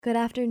Good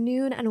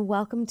afternoon and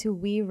welcome to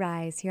We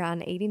Rise here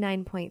on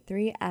 89.3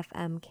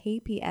 FM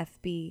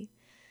KPFB.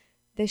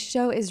 This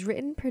show is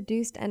written,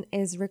 produced, and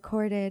is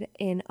recorded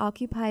in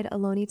occupied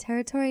Ohlone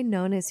territory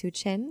known as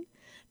Huichin,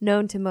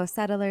 known to most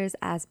settlers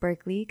as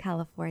Berkeley,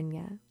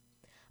 California.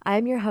 I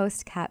am your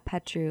host, Kat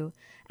Petru,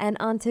 and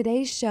on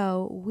today's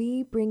show,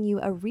 we bring you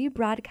a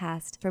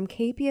rebroadcast from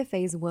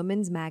KPFA's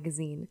Women's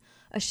Magazine,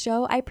 a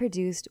show I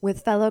produced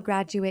with fellow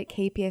graduate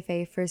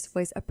KPFA First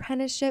Voice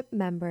Apprenticeship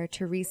member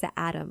Teresa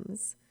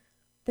Adams.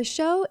 The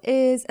show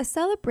is a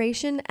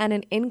celebration and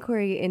an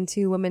inquiry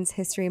into Women's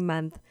History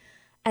Month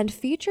and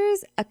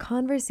features a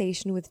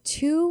conversation with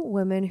two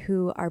women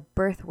who are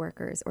birth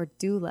workers or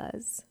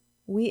doulas.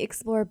 We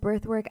explore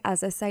birthwork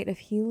as a site of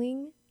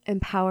healing,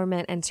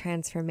 empowerment, and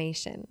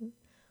transformation.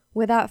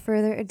 Without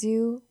further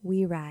ado,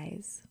 we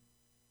rise.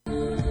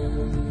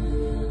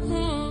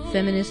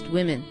 Feminist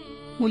women.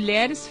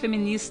 Mulheres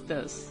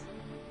feministas.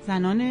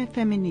 زنان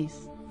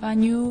فمینیست.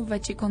 Vanyu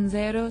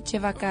Vachikonzero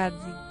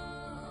Chevakadzi.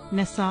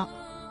 نساء.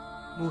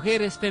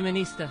 Mujeres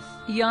feministas.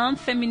 Yan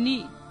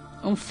femini.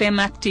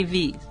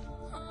 Femactivism.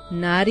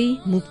 Nari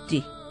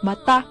Mukti.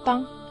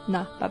 Matapang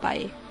na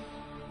babae.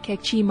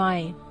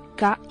 Kechimai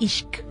ka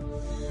ishk.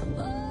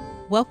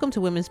 Welcome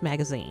to Women's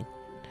Magazine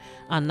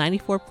on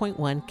 94.1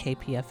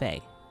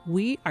 KPFA.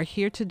 We are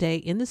here today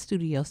in the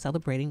studio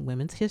celebrating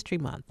Women's History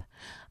Month.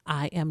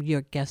 I am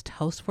your guest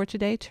host for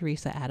today,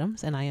 Teresa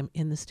Adams, and I am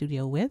in the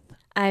studio with...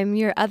 I'm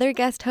your other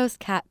guest host,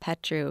 Kat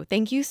Petru.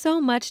 Thank you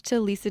so much to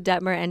Lisa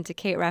Detmer and to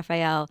Kate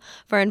Raphael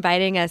for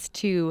inviting us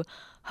to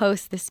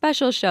host this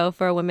special show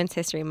for Women's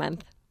History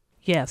Month.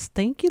 Yes,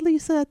 thank you,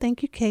 Lisa.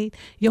 Thank you, Kate.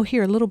 You'll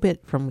hear a little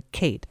bit from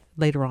Kate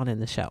later on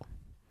in the show.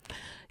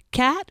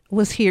 Kat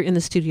was here in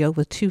the studio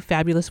with two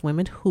fabulous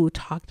women who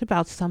talked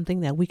about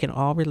something that we can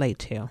all relate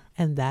to,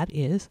 and that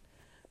is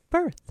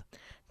birth.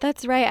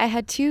 That's right. I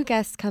had two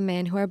guests come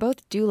in who are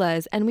both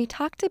doulas, and we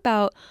talked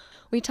about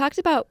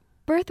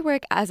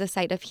birthwork as a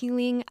site of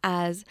healing,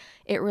 as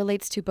it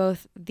relates to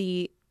both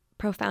the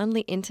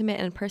profoundly intimate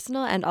and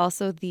personal and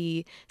also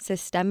the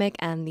systemic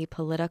and the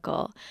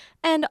political.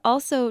 And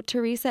also,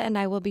 Teresa and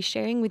I will be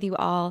sharing with you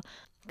all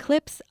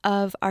clips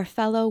of our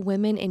fellow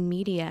women in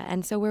media.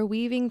 And so we're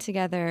weaving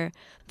together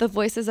the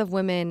voices of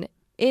women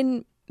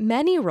in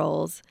many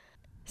roles,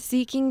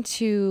 seeking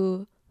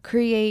to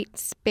create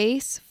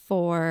space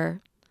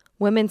for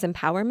women's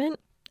empowerment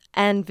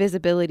and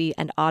visibility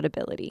and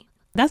audibility.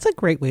 That's a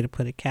great way to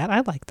put it, Kat.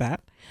 I like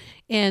that.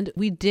 And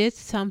we did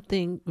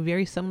something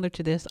very similar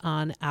to this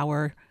on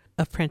our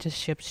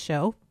apprenticeship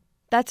show.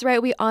 That's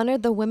right. We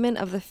honored the women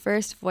of the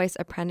First Voice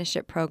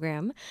Apprenticeship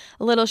Program.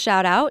 A little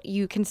shout out.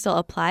 You can still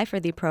apply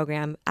for the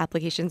program.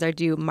 Applications are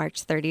due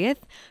March 30th.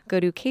 Go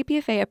to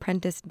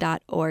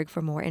kpfaapprentice.org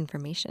for more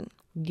information.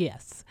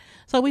 Yes.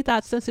 So we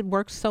thought since it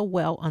worked so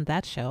well on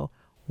that show,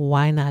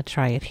 why not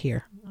try it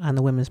here on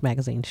the Women's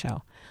Magazine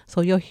show? So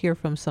you'll hear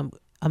from some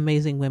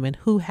amazing women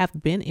who have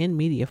been in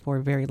media for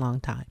a very long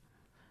time.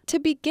 To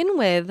begin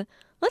with,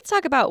 let's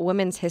talk about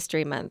Women's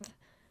History Month.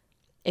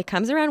 It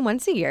comes around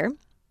once a year.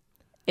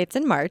 It's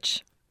in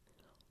March.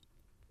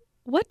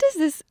 What does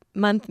this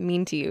month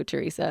mean to you,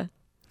 Teresa?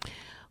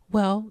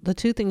 Well, the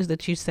two things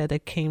that you said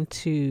that came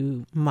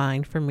to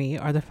mind for me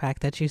are the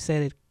fact that you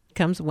said it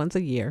comes once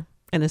a year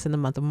and it's in the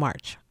month of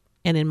March.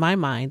 And in my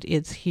mind,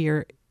 it's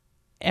here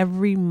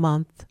every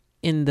month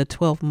in the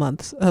 12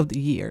 months of the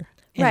year.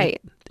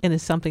 Right. And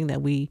it's something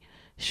that we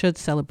should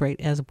celebrate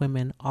as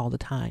women all the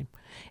time.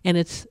 And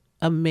it's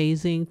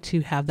amazing to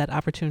have that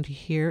opportunity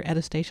here at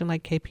a station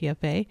like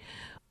KPFA,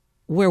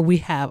 where we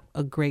have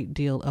a great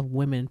deal of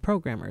women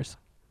programmers.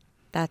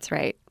 That's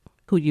right.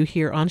 Who you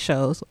hear on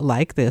shows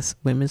like this,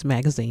 Women's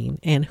Magazine,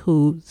 and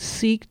who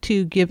seek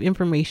to give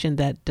information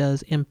that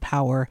does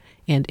empower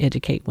and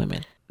educate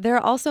women. There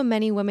are also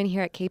many women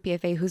here at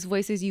KPFA whose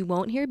voices you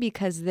won't hear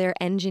because they're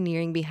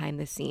engineering behind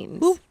the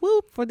scenes. Whoop,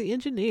 whoop for the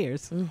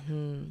engineers.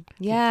 Mm-hmm.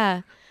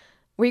 Yeah.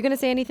 Were you going to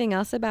say anything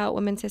else about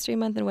Women's History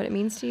Month and what it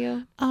means to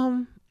you?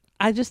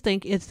 I just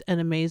think it's an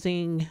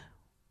amazing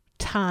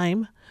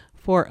time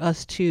for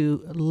us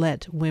to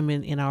let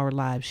women in our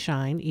lives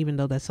shine, even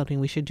though that's something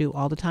we should do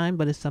all the time,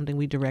 but it's something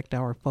we direct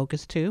our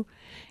focus to,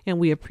 and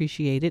we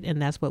appreciate it,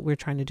 and that's what we're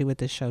trying to do with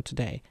this show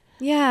today.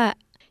 Yeah.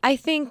 I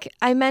think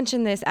I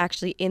mentioned this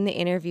actually in the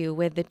interview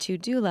with the two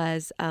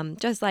doulas,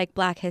 just like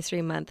Black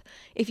History Month.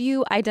 If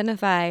you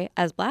identify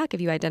as Black, if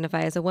you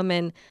identify as a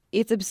woman,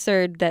 it's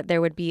absurd that there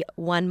would be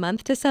 1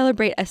 month to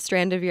celebrate a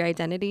strand of your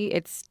identity.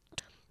 It's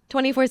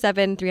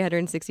 24/7,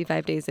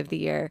 365 days of the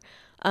year.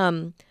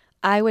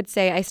 I would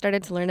say I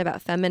started to learn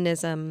about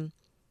feminism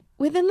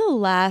within the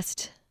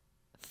last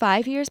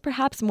 5 years,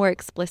 perhaps more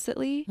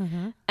explicitly.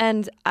 Mm-hmm.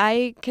 And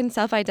I can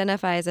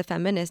self-identify as a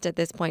feminist at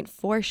this point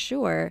for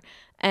sure.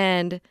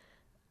 And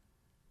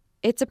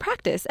it's a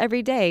practice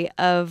every day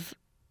of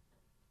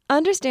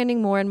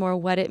understanding more and more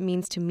what it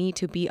means to me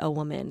to be a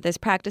woman, this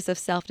practice of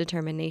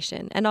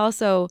self-determination. And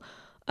also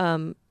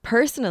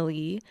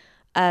personally,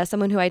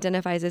 someone who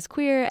identifies as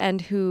queer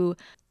and who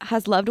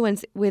has loved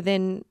ones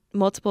within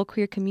multiple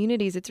queer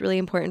communities, it's really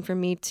important for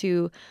me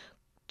to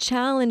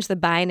challenge the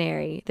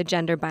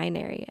gender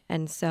binary.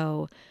 And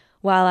so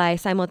while I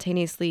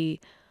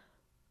simultaneously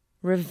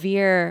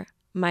revere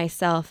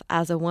myself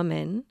as a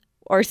woman,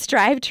 or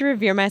strive to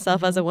revere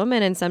myself as a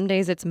woman, and some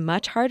days it's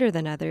much harder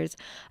than others,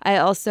 I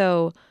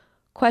also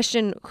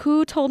question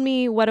who told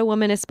me what a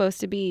woman is supposed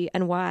to be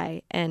and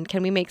why, and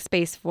can we make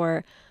space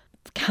for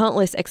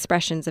countless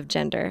expressions of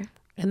gender?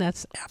 And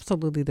that's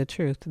absolutely the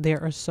truth.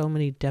 There are so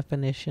many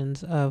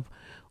definitions of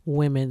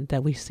women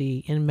that we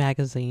see in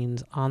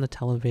magazines, on the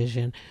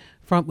television,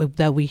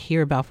 that we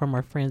hear about from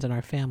our friends and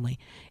our family.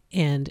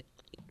 And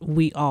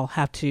we all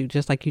have to,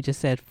 just like you just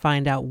said,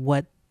 find out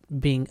what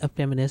being a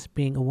feminist,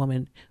 being a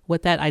woman,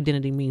 what that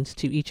identity means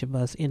to each of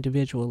us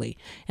individually.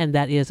 And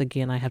that is,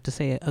 again, I have to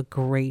say, a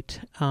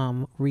great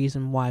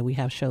reason why we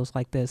have shows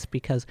like this,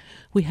 because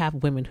we have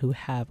women who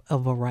have a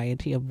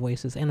variety of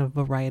voices and a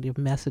variety of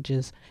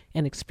messages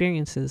and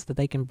experiences that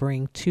they can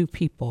bring to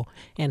people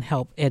and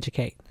help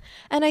educate.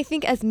 And I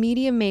think as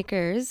media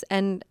makers,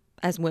 and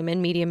as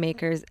women media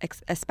makers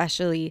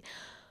especially,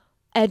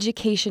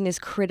 education is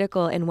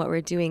critical in what we're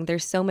doing.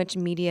 There's so much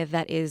media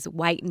that is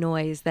white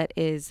noise, that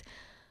is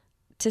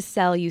to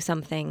sell you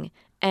something.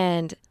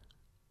 And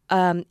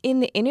in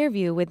the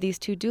interview with these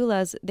two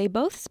doulas, they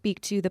both speak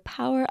to the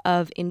power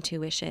of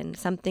intuition,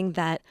 something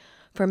that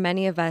for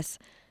many of us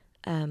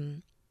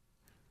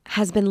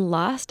has been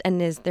lost,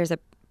 and there's a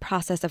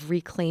process of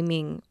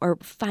reclaiming or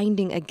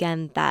finding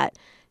again that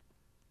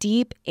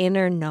deep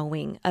inner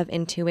knowing of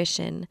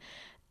intuition.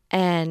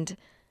 And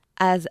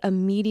as a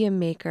media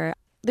maker,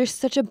 there's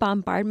such a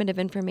bombardment of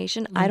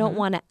information. I don't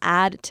want to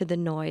add to the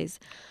noise.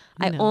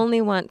 I only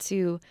want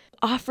to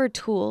offer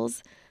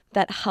tools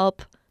that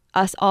help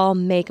us all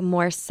make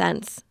more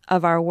sense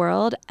of our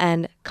world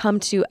and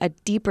come to a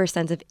deeper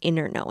sense of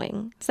inner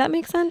knowing. Does that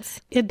make sense?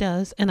 It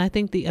does. And I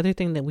think the other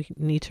thing that we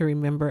need to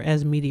remember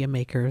as media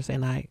makers,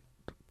 and I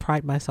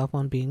pride myself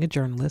on being a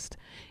journalist,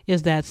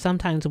 is that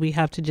sometimes we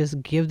have to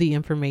just give the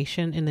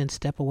information and then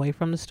step away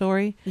from the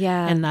story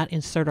and not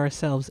insert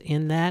ourselves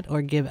in that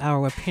or give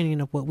our opinion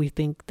of what we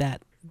think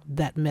that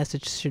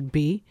message should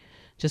be.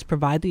 Just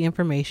provide the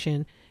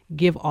information,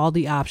 give all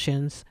the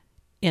options,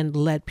 and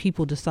let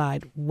people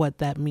decide what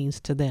that means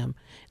to them.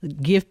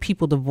 Give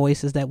people the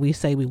voices that we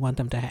say we want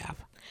them to have.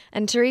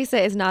 And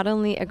Teresa is not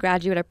only a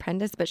graduate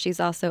apprentice, but she's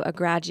also a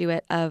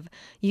graduate of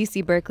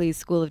UC Berkeley's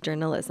School of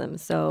Journalism.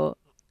 So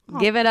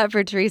give it up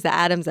for Teresa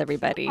Adams,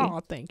 everybody.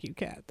 Oh, thank you,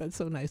 Kat. That's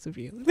so nice of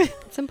you.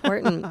 It's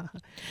important.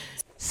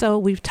 So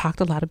we've talked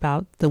a lot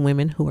about the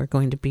women who are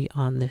going to be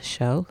on this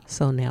show.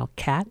 So now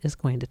Kat is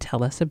going to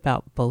tell us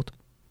about both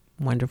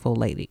wonderful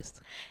ladies.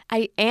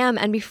 I am.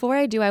 And before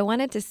I do, I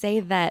wanted to say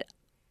that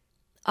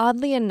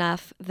oddly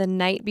enough, the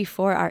night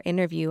before our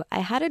interview, I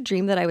had a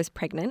dream that I was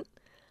pregnant.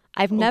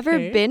 I've never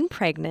been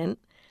pregnant,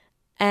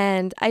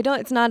 and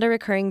it's not a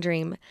recurring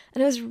dream.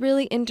 And it was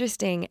really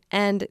interesting.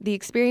 And the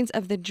experience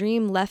of the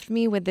dream left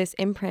me with this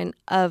imprint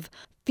of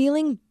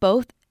feeling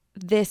both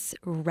this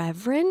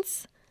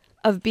reverence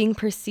of being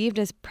perceived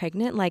as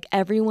pregnant, like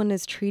everyone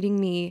is treating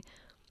me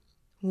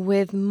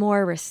with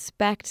more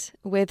respect,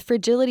 with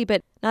fragility,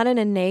 but not in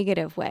a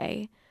negative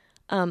way.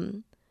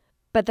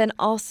 But then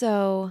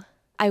also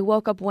I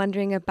woke up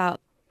wondering about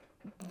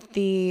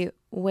the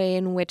way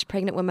in which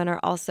pregnant women are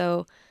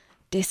also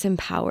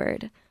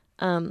disempowered.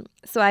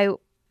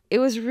 It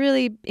was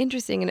really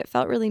interesting, and it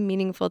felt really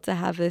meaningful to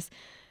have this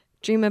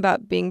dream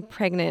about being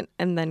pregnant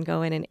and then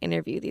go in and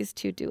interview these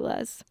two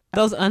doulas.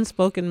 Those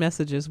unspoken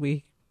messages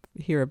we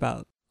hear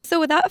about. So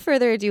without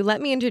further ado,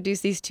 let me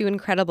introduce these two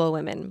incredible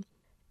women.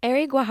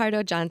 Eri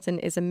Guajardo Johnson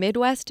is a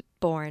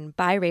Midwest-born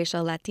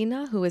biracial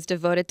Latina who is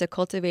devoted to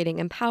cultivating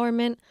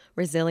empowerment,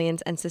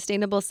 resilience, and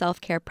sustainable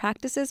self-care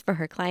practices for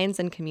her clients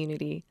and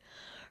community.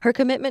 Her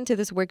commitment to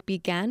this work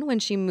began when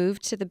she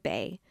moved to the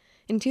Bay.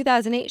 In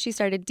 2008, she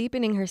started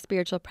deepening her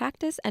spiritual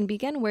practice and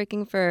began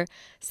working for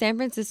San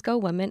Francisco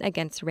Women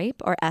Against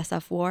Rape, or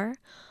SFWAR,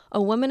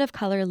 a women of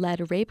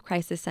color-led rape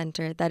crisis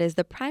center that is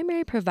the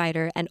primary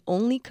provider and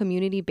only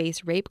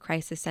community-based rape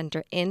crisis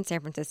center in San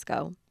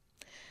Francisco.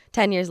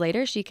 10 years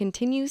later, she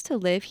continues to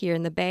live here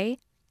in the Bay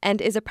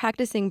and is a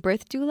practicing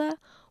birth doula,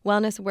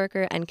 wellness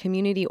worker, and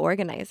community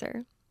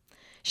organizer.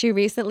 She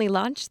recently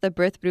launched the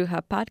Birth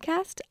Bruja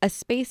podcast, a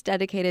space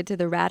dedicated to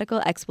the radical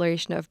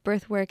exploration of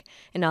birthwork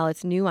in all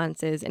its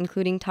nuances,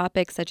 including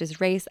topics such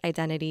as race,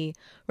 identity,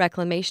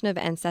 reclamation of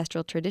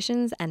ancestral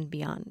traditions, and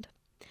beyond.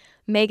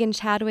 Megan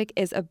Chadwick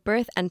is a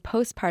birth and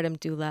postpartum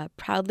doula,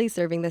 proudly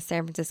serving the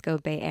San Francisco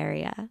Bay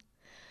Area.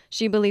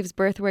 She believes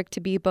birthwork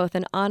to be both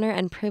an honor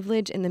and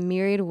privilege in the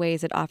myriad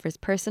ways it offers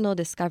personal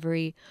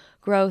discovery,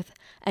 growth,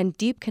 and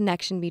deep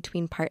connection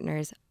between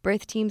partners,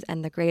 birth teams,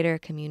 and the greater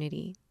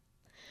community.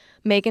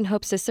 Megan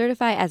hopes to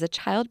certify as a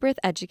childbirth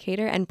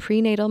educator and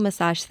prenatal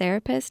massage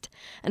therapist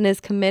and is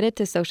committed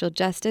to social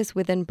justice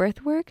within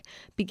birthwork,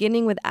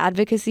 beginning with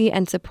advocacy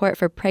and support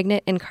for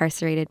pregnant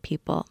incarcerated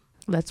people.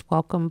 Let's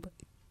welcome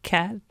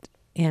Kat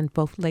and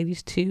both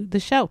ladies to the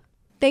show.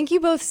 Thank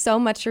you both so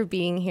much for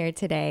being here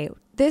today.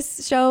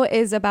 This show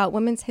is about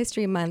Women's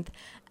History Month,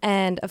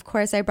 And of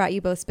course, I brought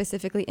you both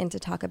specifically in to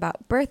talk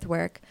about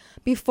birthwork.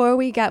 Before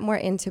we get more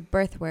into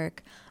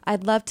birthwork,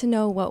 I'd love to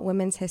know what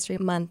Women's History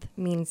Month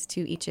means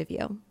to each of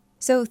you.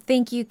 So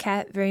thank you,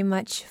 Kat, very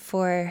much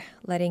for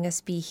letting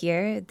us be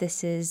here.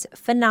 This is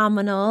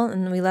phenomenal,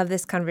 and we love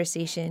this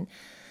conversation.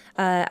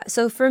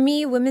 So for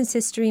me, Women's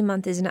History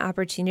Month is an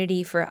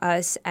opportunity for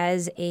us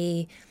as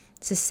a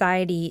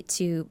society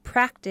to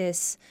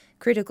practice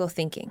critical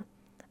thinking,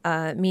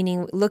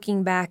 meaning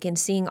looking back and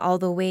seeing all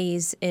the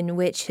ways in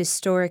which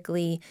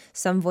historically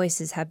some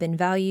voices have been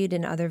valued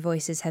and other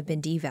voices have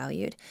been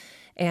devalued.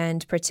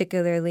 And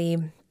particularly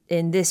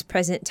in this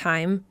present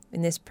time,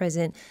 in this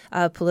present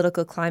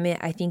political climate,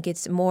 I think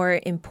it's more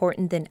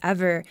important than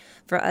ever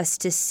for us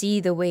to see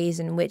the ways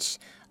in which,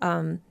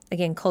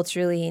 again,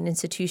 culturally and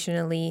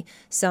institutionally,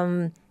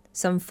 some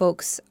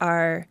folks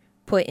are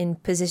put in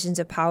positions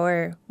of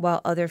power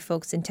while other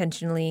folks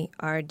intentionally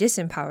are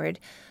disempowered.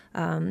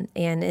 And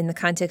in the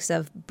context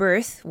of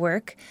birth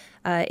work,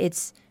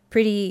 it's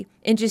pretty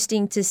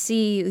interesting to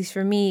see, at least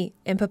for me,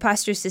 and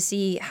preposterous to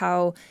see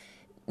how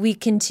we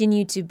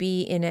continue to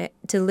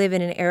live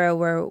in an era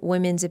where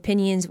women's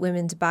opinions,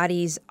 women's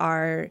bodies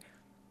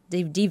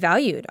they've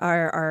devalued,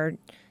 are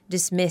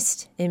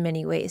dismissed in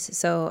many ways.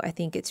 So I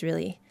think it's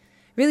really,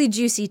 really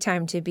juicy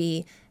time to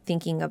be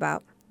thinking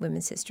about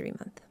Women's History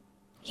Month.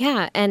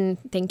 Yeah, and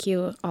thank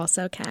you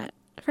also, Kat,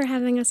 for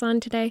having us on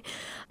today.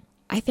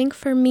 I think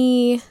for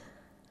me,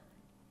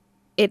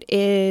 it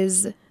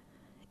is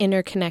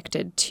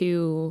interconnected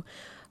to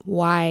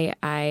why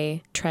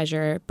I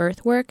treasure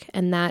birth work,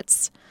 and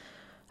that's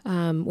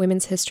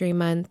Women's History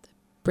Month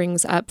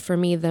brings up for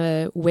me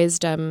the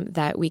wisdom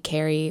that we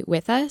carry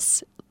with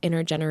us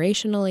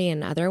intergenerationally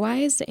and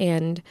otherwise,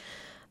 and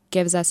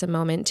gives us a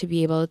moment to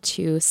be able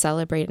to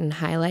celebrate and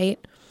highlight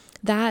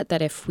that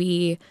if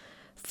we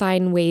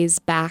find ways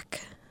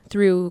back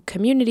through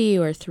community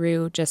or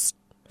through just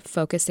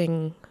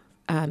focusing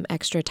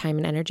extra time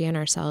and energy on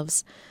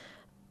ourselves,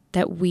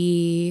 that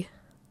we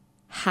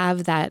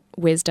have that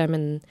wisdom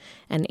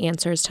and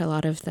answers to a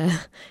lot of the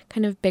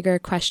kind of bigger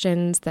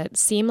questions that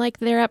seem like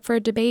they're up for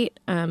debate,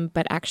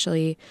 but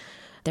actually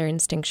they're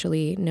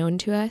instinctually known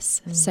to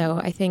us. Mm-hmm. So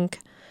I think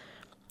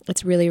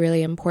it's really,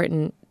 really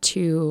important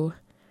to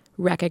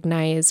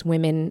recognize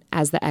women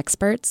as the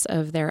experts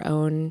of their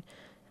own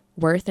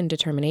worth and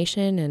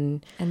determination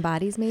and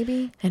bodies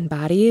maybe? And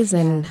bodies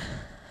and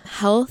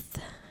health.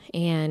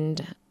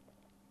 And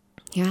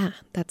yeah,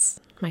 that's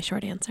my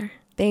short answer.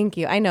 Thank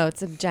you. I know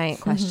it's a giant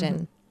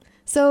question.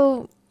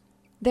 So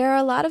there are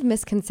a lot of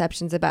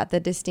misconceptions about the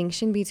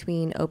distinction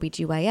between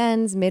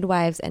OBGYNs,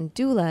 midwives, and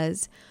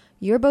doulas.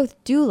 You're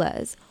both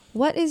doulas.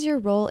 What is your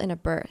role in a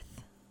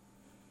birth?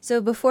 So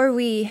before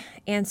we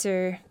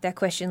answer that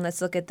question,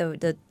 let's look at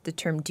the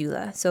term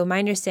doula. So my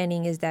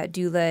understanding is that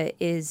doula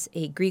is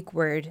a Greek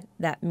word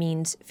that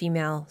means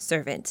female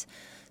servant.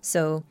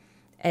 So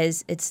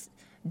as it's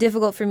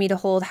difficult for me to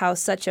hold how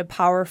such a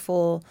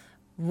powerful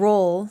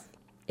role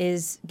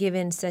is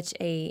given such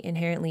a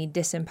inherently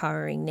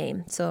disempowering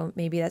name. So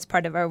maybe that's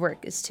part of our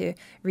work, is to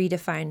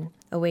redefine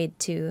a way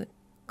to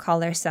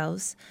call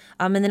ourselves.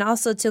 And then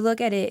also to look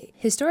at it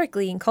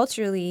historically and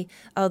culturally,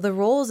 the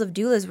roles of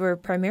doulas were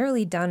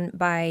primarily done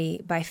by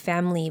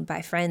family,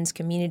 by friends,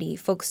 community,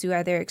 folks who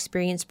either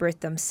experienced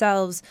birth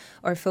themselves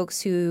or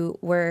folks who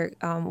were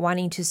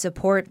wanting to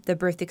support the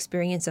birth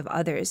experience of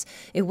others.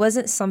 It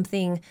wasn't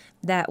something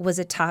that was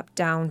a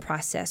top-down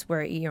process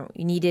where you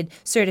needed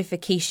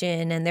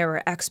certification and there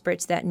were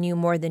experts that knew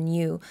more than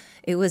you.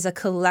 It was a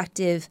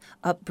collective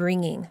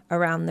upbringing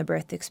around the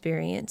birth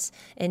experience.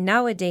 And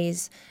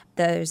nowadays,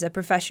 there's a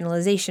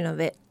professionalization of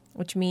it,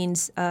 which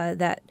means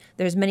that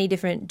there's many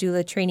different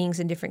doula trainings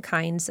and different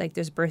kinds, like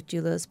there's birth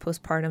doulas,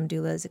 postpartum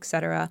doulas,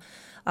 etc.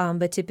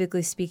 But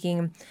typically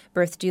speaking,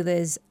 birth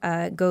doulas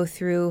go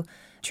through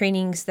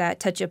trainings that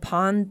touch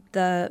upon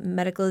the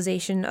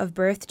medicalization of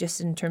birth, just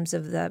in terms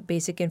of the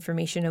basic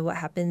information of what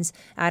happens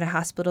at a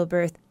hospital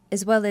birth,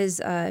 as well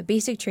as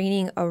basic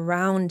training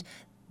around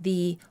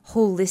the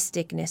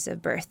holisticness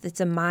of birth. It's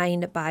a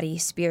mind, body,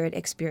 spirit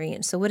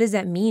experience. So what does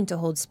that mean to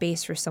hold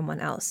space for someone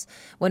else?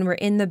 When we're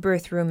in the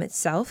birth room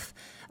itself,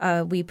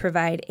 we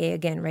provide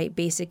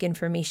basic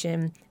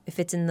information, if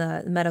it's in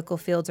the medical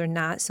fields or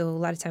not. So a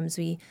lot of times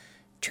we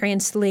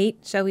translate,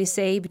 shall we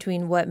say,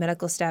 between what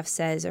medical staff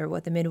says or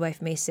what the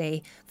midwife may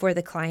say for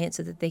the client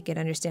so that they can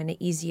understand it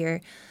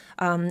easier.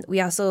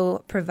 We also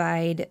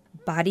provide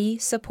body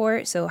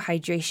support, so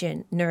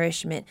hydration,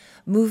 nourishment,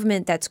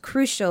 movement that's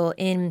crucial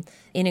in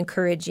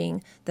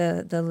encouraging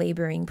the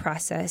laboring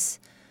process.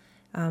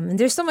 And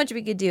there's so much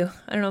we could do.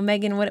 I don't know,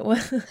 Megan, what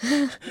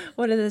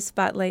are the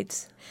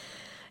spotlights?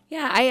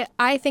 Yeah,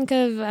 I think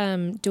of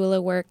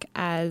doula work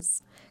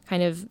as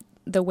kind of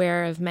the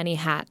wearer of many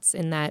hats,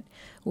 in that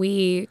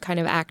we kind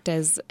of act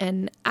as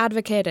an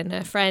advocate and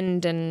a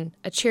friend and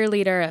a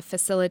cheerleader, a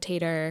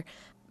facilitator,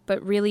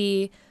 but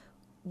really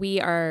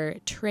we are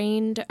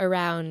trained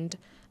around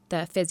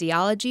the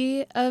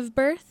physiology of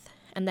birth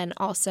and then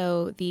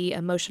also the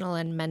emotional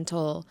and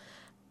mental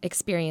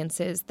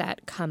experiences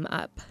that come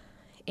up.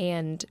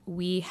 And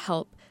we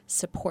help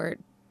support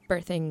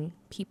birthing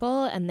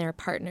people and their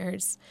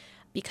partners,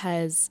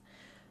 because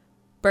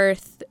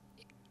birth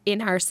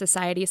in our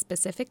society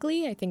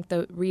specifically, I think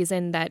the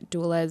reason that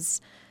doulas,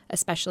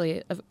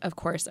 especially, of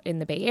course, in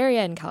the Bay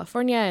Area and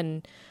California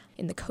and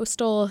in the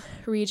coastal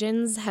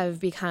regions, have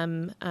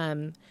become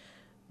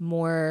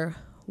more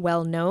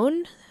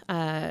well-known.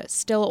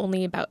 Still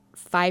only about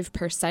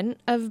 5%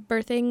 of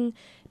birthing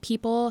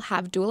people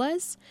have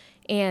doulas.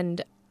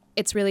 And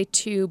it's really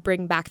to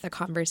bring back the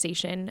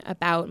conversation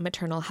about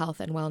maternal health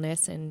and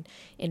wellness and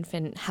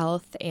infant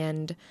health,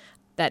 and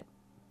that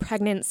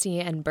pregnancy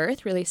and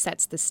birth really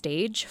sets the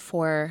stage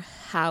for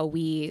how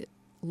we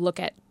look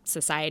at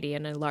society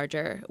in a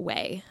larger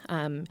way.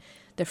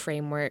 The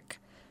framework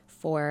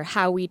for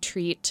how we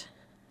treat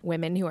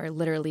women who are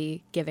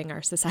literally giving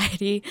our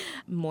society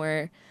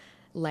more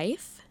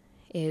life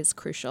is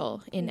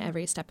crucial in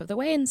every step of the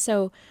way. And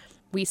so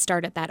we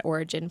start at that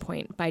origin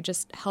point by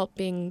just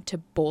helping to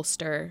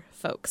bolster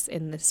folks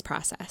in this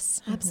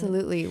process.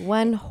 Absolutely.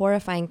 One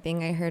horrifying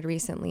thing I heard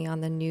recently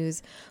on the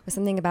news was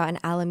something about in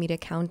Alameda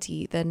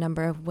County, the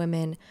number of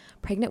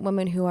pregnant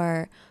women who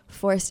are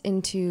forced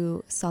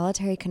into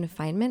solitary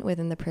confinement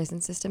within the prison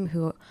system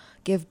who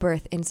give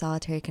birth in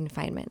solitary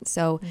confinement.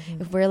 So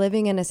if we're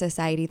living in a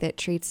society that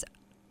treats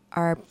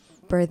our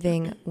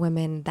birthing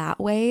women that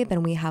way,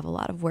 then we have a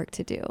lot of work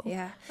to do.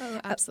 Yeah.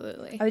 Oh,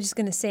 absolutely. I was just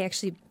going to say,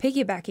 actually,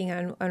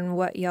 piggybacking on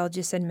what y'all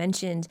just had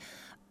mentioned,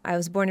 I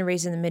was born and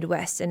raised in the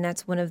Midwest, and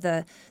that's one of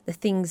the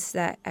things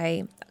that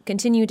I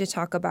continue to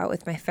talk about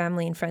with my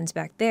family and friends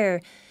back there,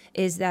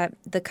 is that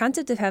the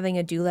concept of having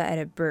a doula at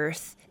a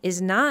birth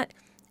is not,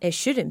 it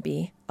shouldn't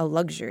be a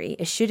luxury.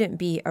 It shouldn't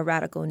be a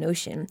radical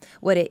notion.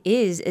 What it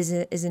is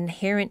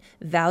inherent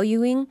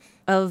valuing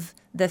of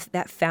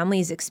that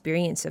family's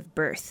experience of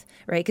birth,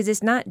 right? Because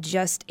it's not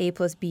just A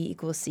plus B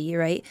equals C,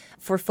 right?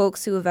 For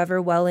folks who have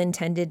ever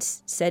well-intended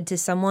said to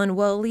someone,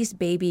 well, at least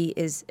baby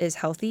is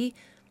healthy,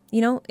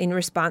 in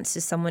response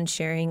to someone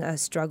sharing a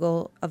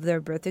struggle of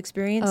their birth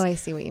experience. Oh, I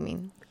see what you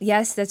mean.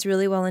 Yes, that's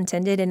really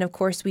well-intended. And of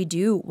course, we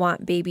do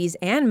want babies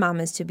and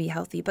mamas to be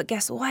healthy. But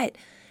guess what?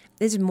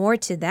 There's more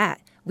to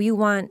that. We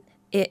want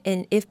it,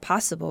 and if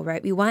possible,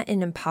 right, we want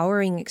an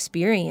empowering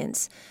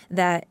experience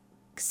that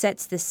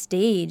sets the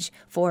stage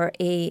for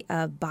a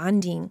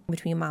bonding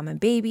between mom and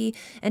baby,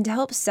 and to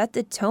help set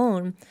the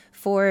tone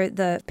for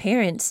the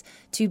parents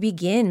to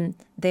begin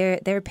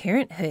their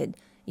parenthood.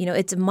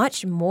 It's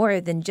much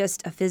more than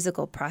just a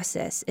physical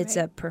process. It's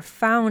a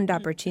profound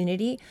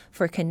opportunity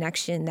for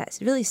connection that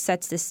really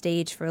sets the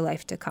stage for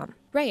life to come.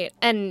 Right.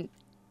 And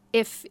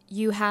if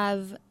you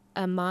have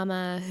a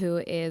mama who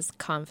is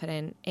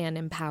confident and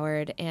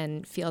empowered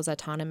and feels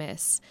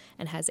autonomous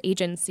and has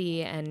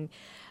agency, and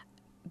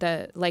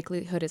the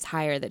likelihood is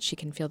higher that she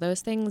can feel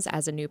those things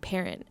as a new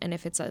parent. And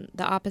if it's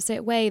the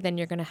opposite way, then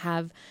you're going to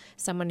have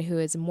someone who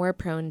is more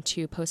prone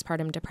to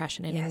postpartum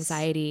depression and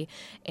anxiety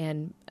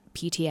and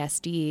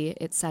PTSD,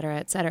 et cetera,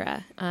 et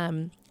cetera.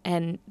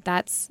 And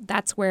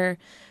that's where,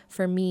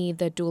 for me,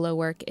 the doula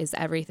work is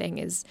everything,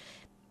 is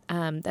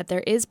that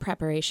there is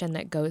preparation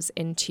that goes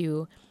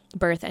into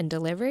birth and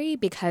delivery,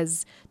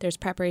 because there's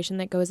preparation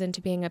that goes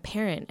into being a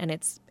parent, and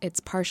it's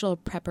partial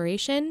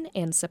preparation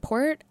and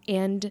support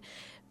and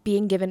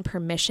being given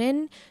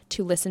permission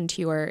to listen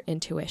to your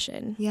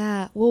intuition.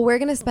 Yeah. Well, we're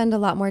going to spend a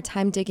lot more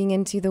time digging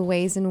into the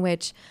ways in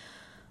which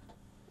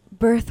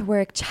birth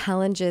work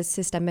challenges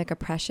systemic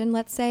oppression,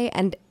 let's say,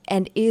 and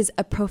is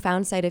a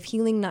profound site of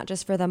healing, not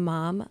just for the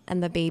mom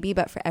and the baby,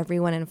 but for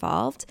everyone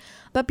involved.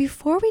 But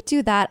before we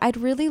do that, I'd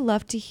really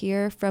love to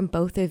hear from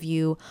both of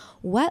you,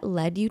 what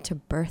led you to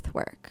birth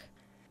work?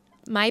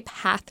 My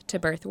path to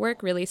birth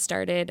work really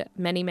started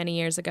many, many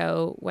years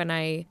ago when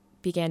I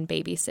began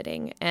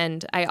babysitting.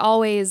 And I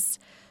always,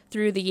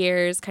 through the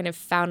years, kind of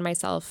found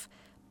myself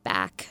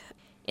back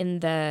in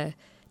the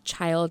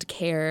child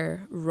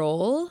care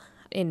role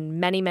in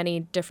many, many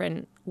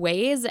different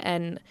ways.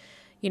 And,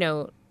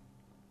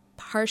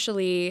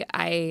 partially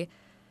I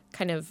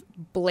kind of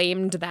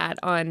blamed that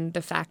on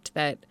the fact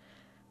that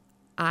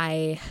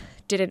I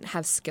didn't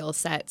have skill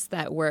sets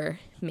that were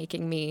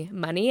making me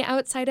money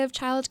outside of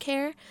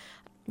childcare.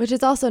 Which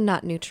is also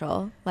not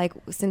neutral. Like,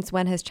 since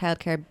when has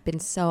childcare been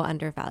so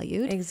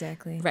undervalued?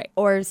 Exactly. Right.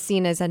 Or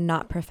seen as a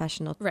not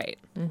professional? Right.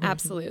 Mm-hmm.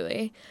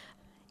 Absolutely.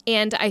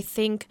 And I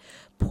think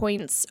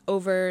points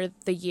over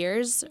the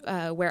years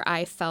where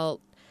I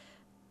felt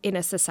in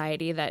a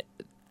society that,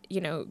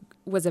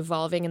 was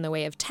evolving in the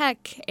way of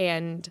tech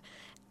and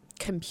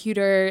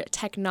computer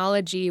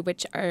technology,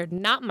 which are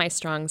not my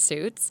strong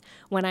suits,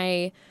 when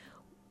I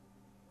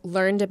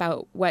learned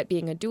about what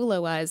being a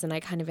doula was and I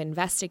kind of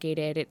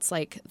investigated, it's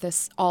like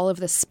all of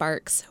the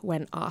sparks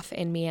went off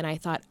in me, and I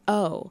thought,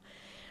 oh,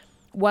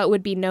 what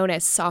would be known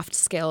as soft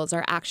skills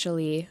are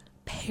actually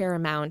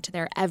paramount.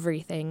 They're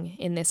everything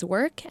in this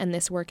work, and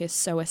this work is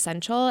so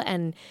essential,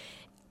 and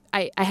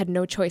I had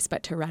no choice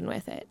but to run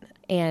with it.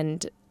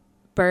 And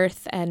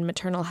birth and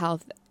maternal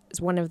health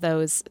is one of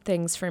those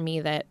things for me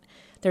that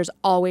there's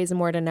always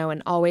more to know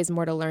and always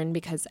more to learn,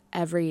 because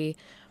every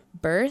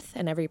birth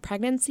and every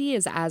pregnancy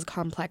is as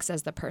complex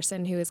as the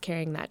person who is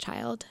carrying that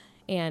child.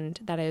 And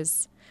that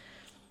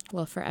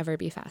will forever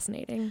be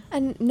fascinating.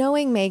 And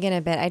knowing Megan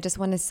a bit, I just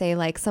want to say,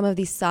 like, some of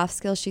these soft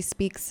skills she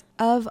speaks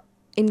of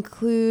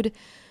include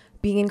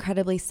being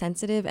incredibly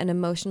sensitive and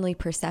emotionally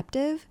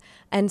perceptive.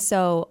 And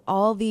so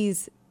all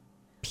these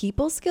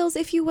people skills,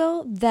 if you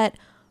will, that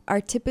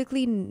are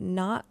typically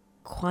not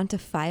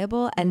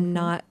quantifiable and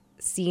not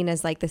seen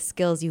as like the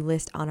skills you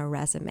list on a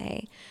resume.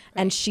 Right.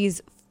 And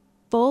she's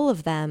full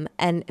of them,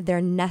 and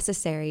they're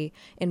necessary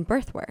in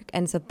birthwork.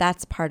 And so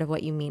that's part of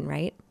what you mean,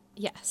 right?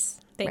 Yes.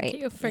 Thank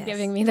you for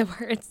giving me the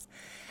words.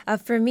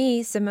 For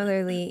me,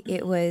 similarly,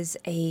 it was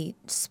a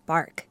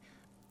spark.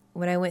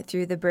 When I went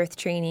through the birth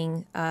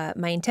training,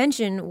 my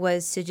intention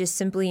was to just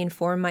simply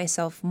inform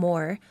myself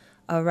more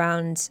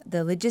around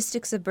the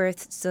logistics of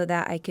birth so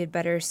that I could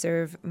better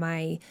serve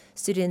my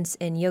students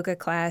in yoga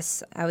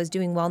class. I was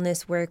doing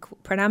wellness work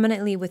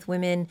predominantly with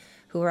women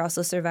who were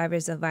also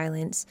survivors of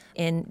violence.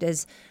 And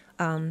as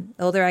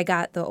older I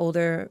got, the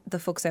older the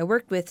folks I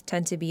worked with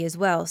tend to be as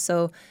well.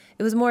 So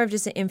it was more of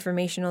just an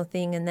informational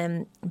thing. And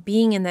then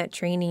being in that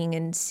training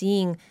and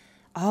seeing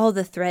all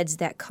the threads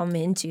that come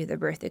into the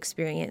birth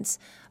experience.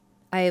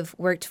 I've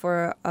worked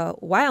for a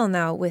while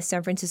now with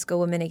San Francisco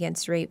Women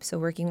Against Rape, so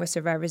working with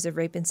survivors of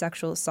rape and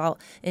sexual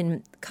assault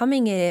and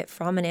coming at it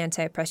from an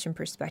anti-oppression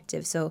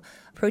perspective. So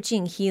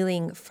approaching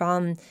healing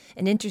from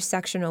an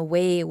intersectional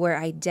way where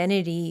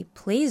identity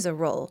plays a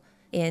role.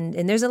 And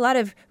there's a lot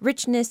of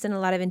richness and a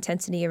lot of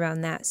intensity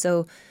around that.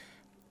 So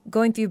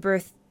going through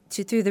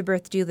the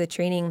birth doula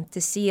training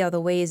to see all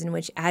the ways in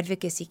which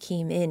advocacy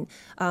came in,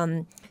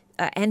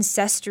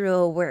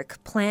 ancestral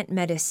work, plant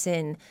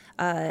medicine,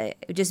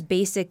 just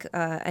basic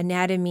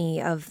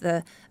anatomy of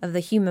the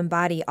human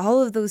body.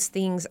 All of those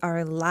things are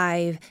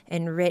alive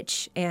and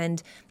rich.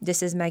 And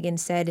just as Megan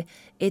said,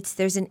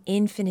 there's an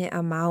infinite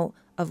amount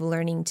of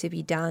learning to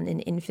be done,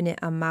 an infinite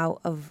amount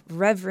of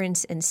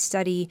reverence and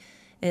study.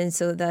 And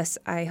so thus,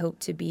 I hope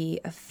to be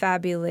a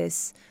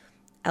fabulous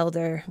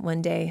elder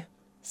one day,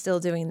 still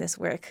doing this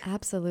work.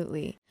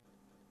 Absolutely.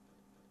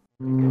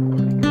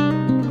 1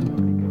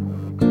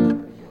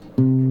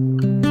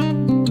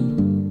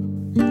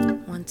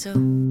 2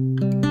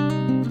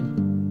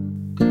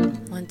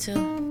 1 2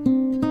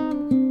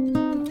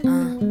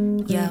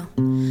 yo.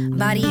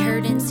 Body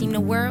hurting, seem the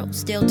world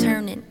still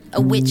turning. A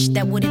witch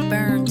that wouldn't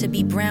burn, to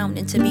be brown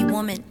and to be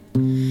woman.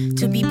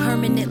 To be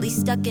permanently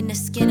stuck in the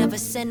skin of a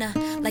sinner,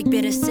 like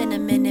bitter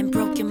cinnamon and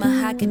broken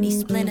mahogany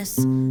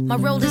splinters. My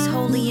role is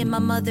holy and my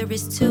mother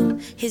is too.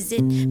 Is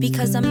it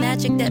because I'm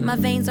magic that my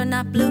veins are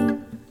not blue?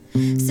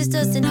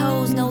 Sisters and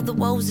hoes know the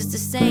woes is the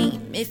same.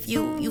 If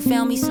you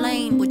found me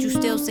slain, would you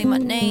still say my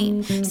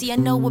name? See, I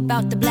know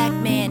about the black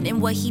man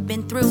and what he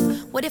been through.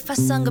 What if I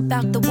sung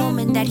about the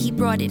woman that he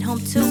brought it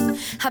home to?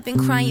 I've been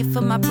crying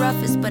for my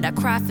brothers, but I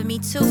cry for me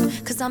too.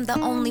 Cause I'm the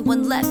only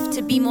one left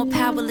to be more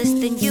powerless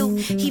than you.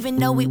 Even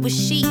though it was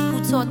she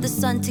who taught the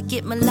sun to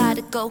get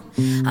melodical.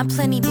 I'm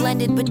plenty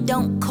blended, but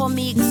don't call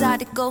me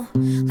exotical.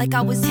 Like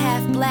I was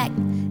half black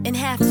and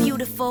half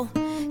beautiful.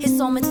 It's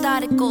all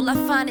methodical, I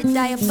find it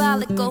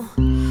diabolical.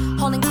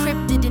 All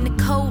encrypted in the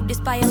code,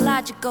 it's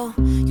biological.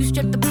 You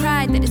strip the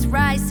pride that is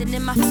rising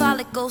in my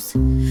follicles.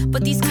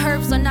 But these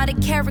curves are not a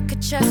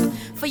caricature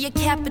for your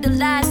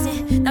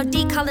capitalizing. Now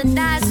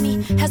decolonize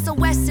me,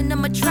 SOS in the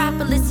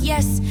metropolis,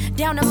 yes.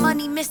 Down to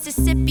Money,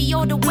 Mississippi,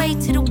 all the way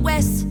to the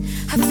west.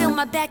 I feel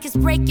my back is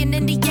breaking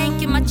and the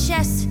yank in my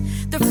chest.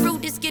 The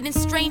fruit is getting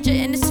stranger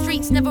and the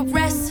streets never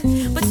rest.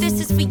 But this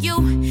is for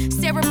you,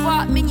 Sarah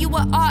Bartman, you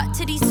are art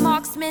to these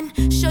marksmen.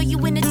 Show you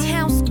in the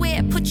town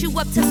square, put you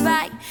up to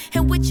fight.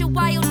 And with your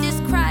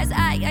wildest cries,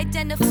 I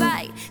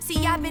identify.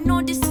 See, I've been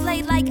on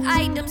display like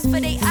items for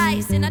their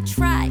eyes. And I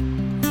tried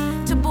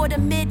to board a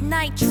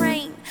midnight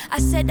train. I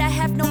said I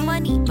have no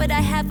money, but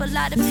I have a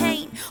lot of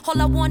pain.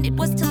 All I wanted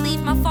was to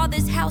leave my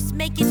father's house,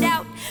 make it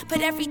out. But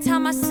every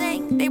time I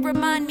sing, they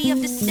remind me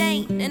of the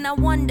stain. And I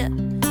wonder,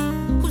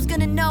 who's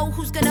gonna know,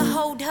 who's gonna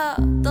hold her?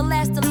 The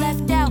last are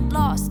left out,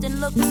 lost and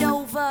looked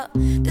over.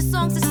 The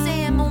songs of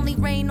Sam only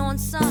rain on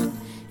some.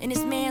 In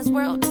this man's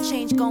world, the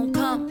change gon'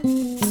 come.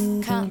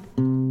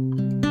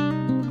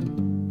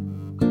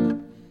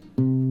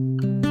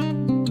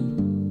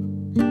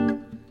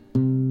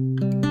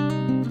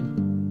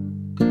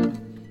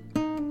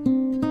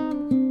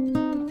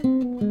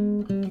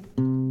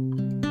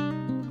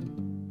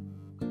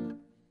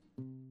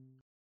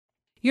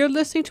 You're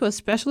listening to a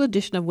special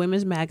edition of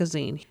Women's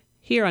Magazine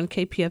here on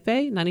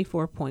KPFA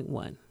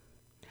 94.1.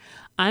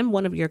 I'm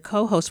one of your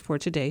co-hosts for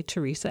today,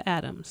 Teresa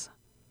Adams.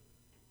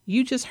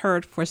 You just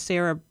heard For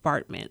Sarah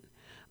Bartman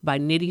by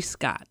Nitty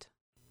Scott.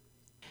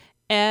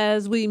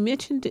 As we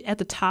mentioned at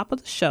the top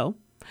of the show,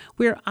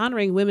 we're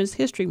honoring Women's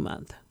History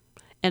Month.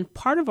 And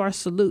part of our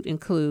salute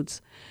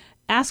includes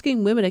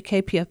asking women at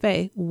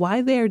KPFA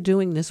why they are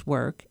doing this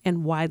work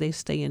and why they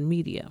stay in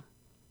media.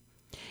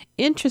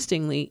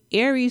 Interestingly,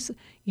 Ari's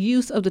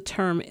use of the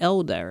term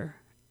elder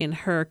in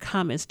her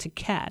comments to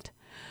Kat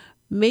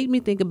made me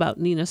think about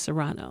Nina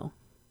Serrano.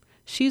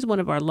 She's one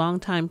of our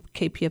longtime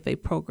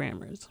KPFA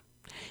programmers.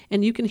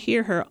 And you can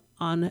hear her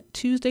on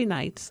Tuesday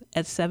nights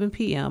at 7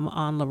 p.m.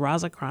 on La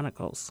Raza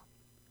Chronicles.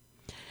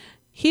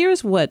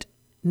 Here's what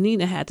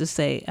Nina had to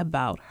say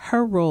about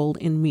her role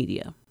in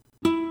media.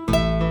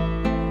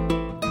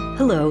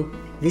 Hello,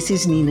 this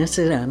is Nina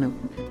Serrano.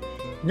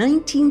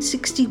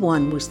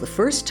 1961 was the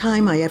first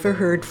time I ever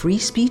heard Free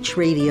Speech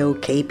Radio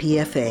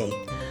KPFA.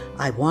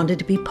 I wanted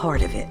to be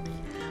part of it.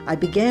 I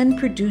began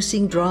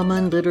producing drama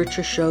and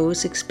literature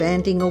shows,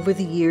 expanding over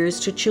the years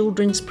to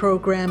children's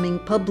programming,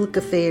 public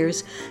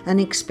affairs,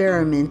 and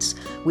experiments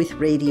with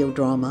radio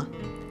drama.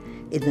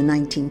 In the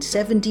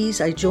 1970s,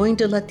 I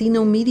joined a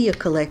Latino media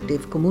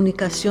collective,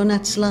 Comunicación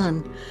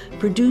Aztlán,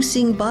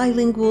 producing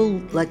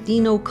bilingual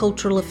Latino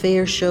cultural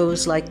affairs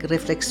shows like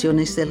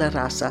Reflexiones de la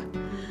Raza.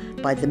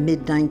 By the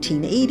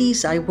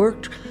mid-1980s, I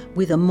worked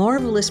with a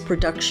marvelous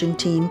production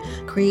team,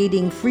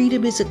 creating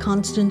Freedom is a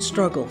Constant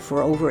Struggle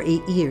for over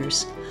 8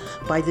 years.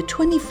 By the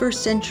 21st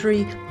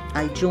century,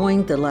 I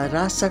joined the La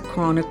Raza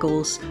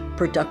Chronicles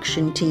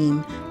production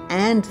team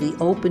and the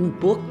Open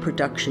Book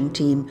production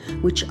team,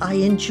 which I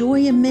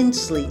enjoy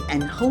immensely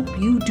and hope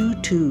you do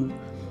too.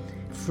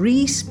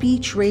 Free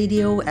Speech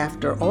Radio,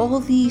 after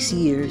all these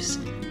years,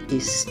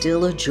 is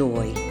still a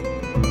joy.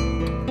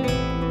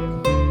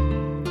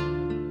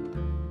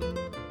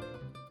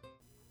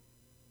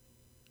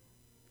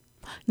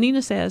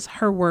 Nina says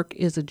her work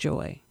is a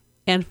joy,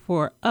 and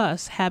for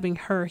us, having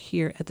her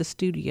here at the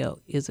studio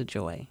is a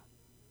joy.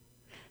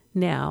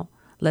 Now,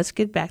 let's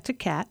get back to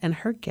Kat and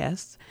her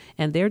guests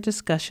and their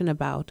discussion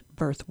about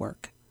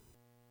Birthwork.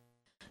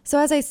 So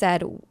as I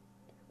said,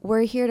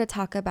 we're here to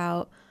talk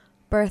about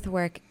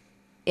Birthwork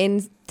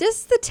in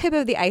just the tip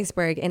of the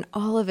iceberg in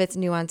all of its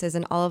nuances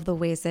and all of the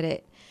ways that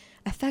it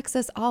affects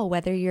us all,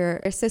 whether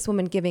you're a cis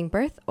woman giving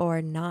birth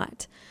or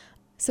not.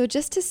 So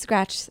just to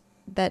scratch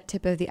that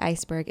tip of the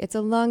iceberg, it's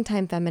a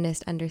longtime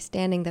feminist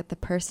understanding that the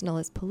personal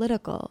is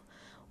political.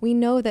 We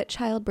know that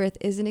childbirth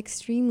is an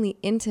extremely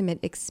intimate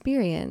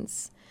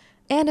experience,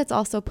 and it's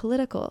also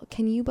political.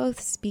 Can you both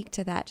speak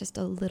to that just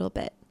a little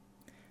bit?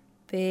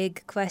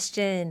 Big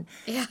question.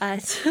 Yeah.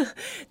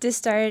 To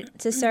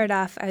start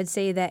off, I would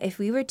say that if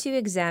we were to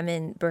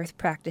examine birth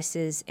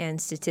practices and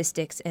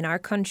statistics in our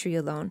country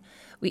alone,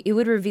 it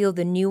would reveal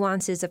the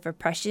nuances of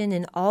oppression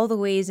and all the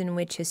ways in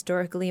which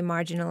historically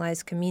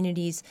marginalized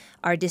communities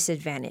are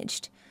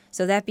disadvantaged.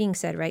 So that being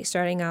said, right,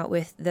 starting out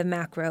with the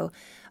macro,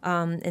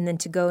 and then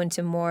to go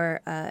into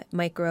more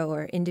micro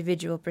or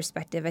individual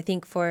perspective, I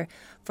think for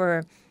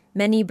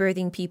many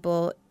birthing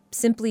people,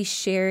 simply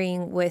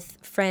sharing with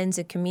friends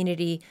and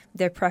community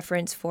their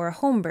preference for a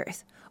home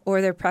birth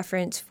or their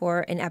preference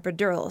for an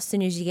epidural as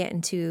soon as you get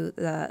into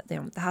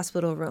the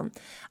hospital room.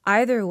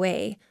 Either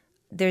way,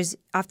 there's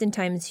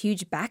oftentimes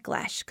huge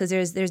backlash because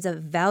there's a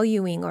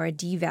valuing or a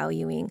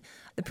devaluing.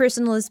 The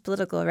personal is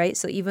political, right?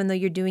 So even though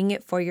you're doing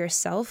it for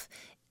yourself,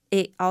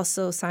 it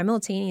also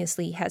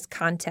simultaneously has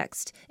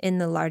context in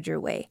the larger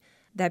way.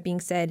 That being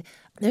said,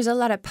 there's a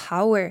lot of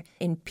power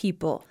in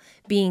people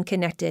being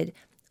connected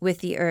with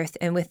the earth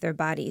and with their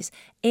bodies.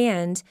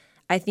 And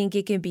I think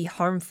it can be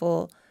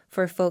harmful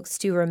for folks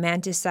to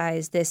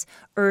romanticize this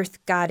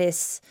earth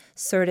goddess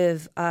sort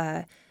of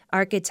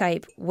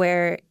archetype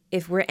where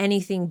if we're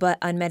anything but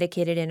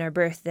unmedicated in our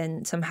birth,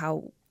 then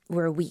somehow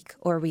we're weak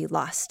or we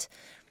lost.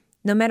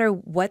 No matter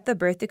what the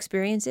birth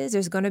experience is,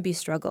 there's going to be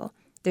struggle.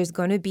 There's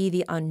going to be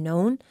the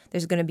unknown.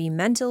 There's going to be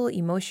mental,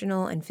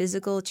 emotional, and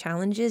physical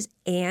challenges.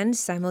 And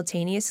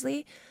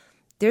simultaneously,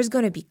 there's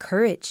going to be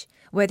courage.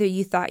 Whether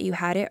you thought you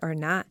had it or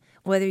not,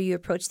 whether you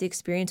approach the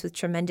experience with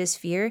tremendous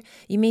fear,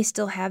 you may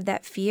still have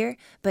that fear,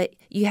 but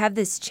you have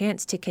this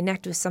chance to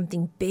connect with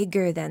something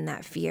bigger than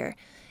that fear.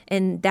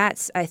 And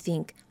that's, I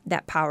think,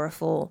 that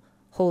powerful,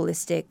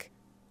 holistic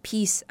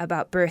piece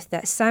about birth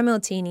that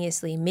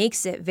simultaneously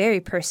makes it very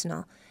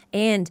personal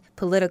and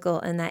political,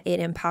 and that it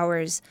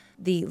empowers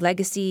the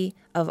legacy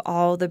of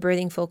all the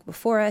birthing folk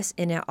before us,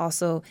 and it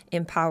also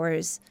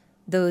empowers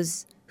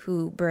those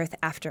who birth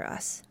after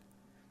us.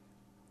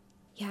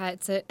 Yeah,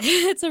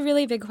 it's a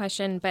really big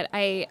question, but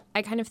I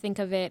kind of think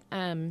of it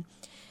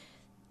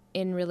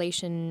in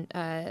relation.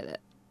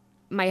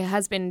 My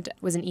husband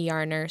was an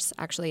ER nurse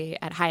actually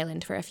at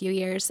Highland for a few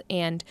years,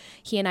 and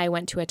he and I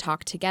went to a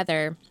talk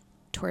together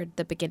toward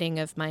the beginning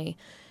of my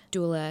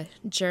doula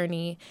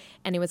journey,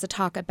 and it was a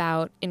talk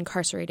about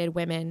incarcerated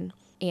women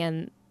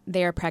and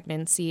their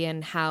pregnancy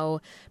and how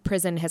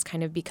prison has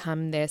kind of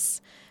become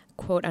this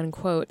quote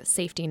unquote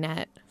safety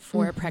net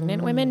for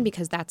pregnant women,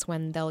 because that's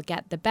when they'll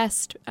get the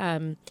best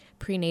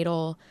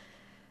prenatal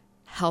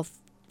health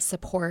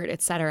support,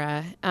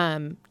 etc.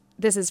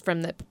 This is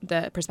from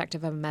the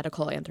perspective of a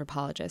medical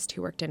anthropologist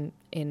who worked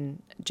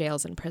in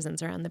jails and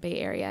prisons around the Bay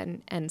Area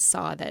and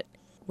saw that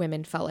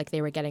women felt like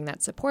they were getting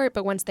that support,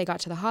 but once they got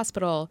to the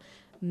hospital,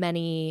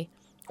 many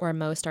or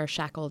most are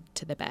shackled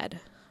to the bed.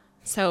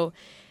 So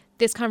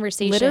this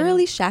conversation...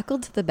 Literally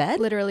shackled to the bed?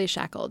 Literally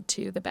shackled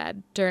to the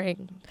bed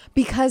during...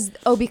 Because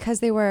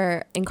they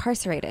were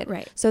incarcerated.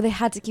 Right. So they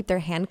had to keep their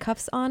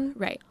handcuffs on?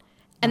 Right.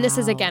 And this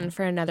is, again,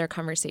 for another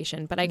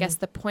conversation. But I guess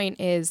the point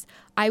is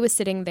I was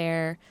sitting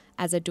there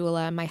as a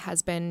doula. My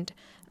husband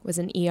was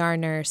an ER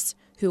nurse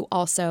who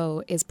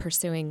also is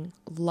pursuing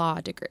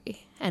law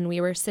degree. And we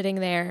were sitting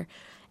there,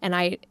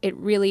 and it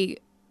really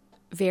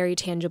very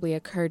tangibly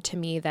occurred to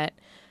me that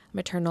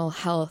maternal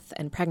health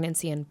and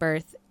pregnancy and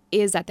birth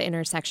is at the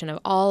intersection of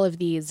all of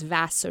these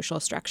vast social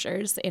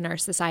structures in our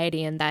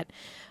society, and that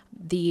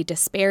the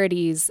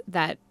disparities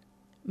that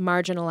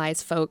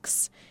marginalize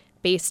folks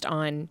based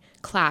on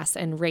class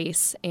and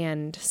race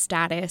and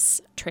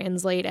status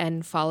translate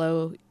and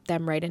follow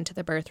them right into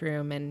the birth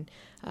room. And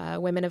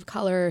women of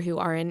color who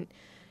aren't,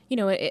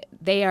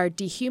 they are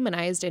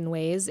dehumanized in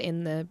ways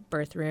in the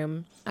birth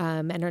room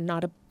and are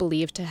not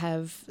believed to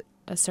have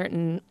a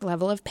certain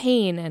level of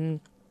pain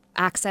and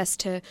access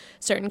to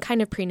certain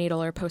kind of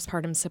prenatal or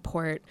postpartum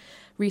support,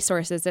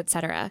 resources,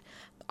 etc.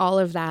 All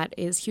of that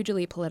is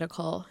hugely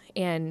political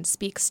and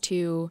speaks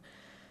to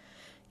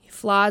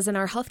flaws in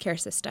our healthcare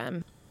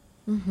system.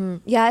 Mm-hmm.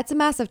 Yeah, it's a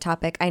massive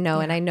topic, I know,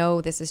 and I know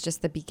this is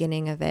just the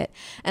beginning of it.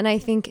 And I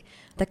think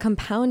the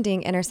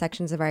compounding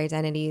intersections of our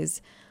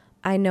identities,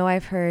 I know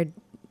I've heard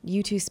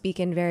you two speak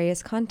in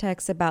various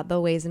contexts about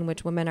the ways in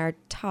which women are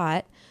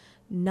taught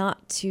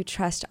not to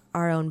trust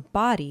our own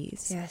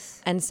bodies.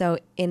 Yes. And so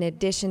in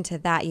addition to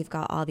that, you've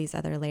got all these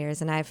other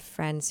layers. And I have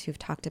friends who've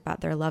talked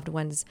about their loved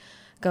ones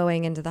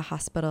going into the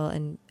hospital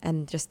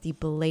and just the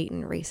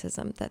blatant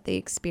racism that they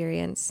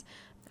experience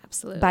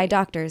by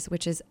doctors,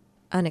 which is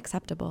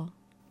unacceptable.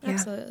 Yeah.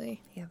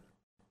 Absolutely. Yeah.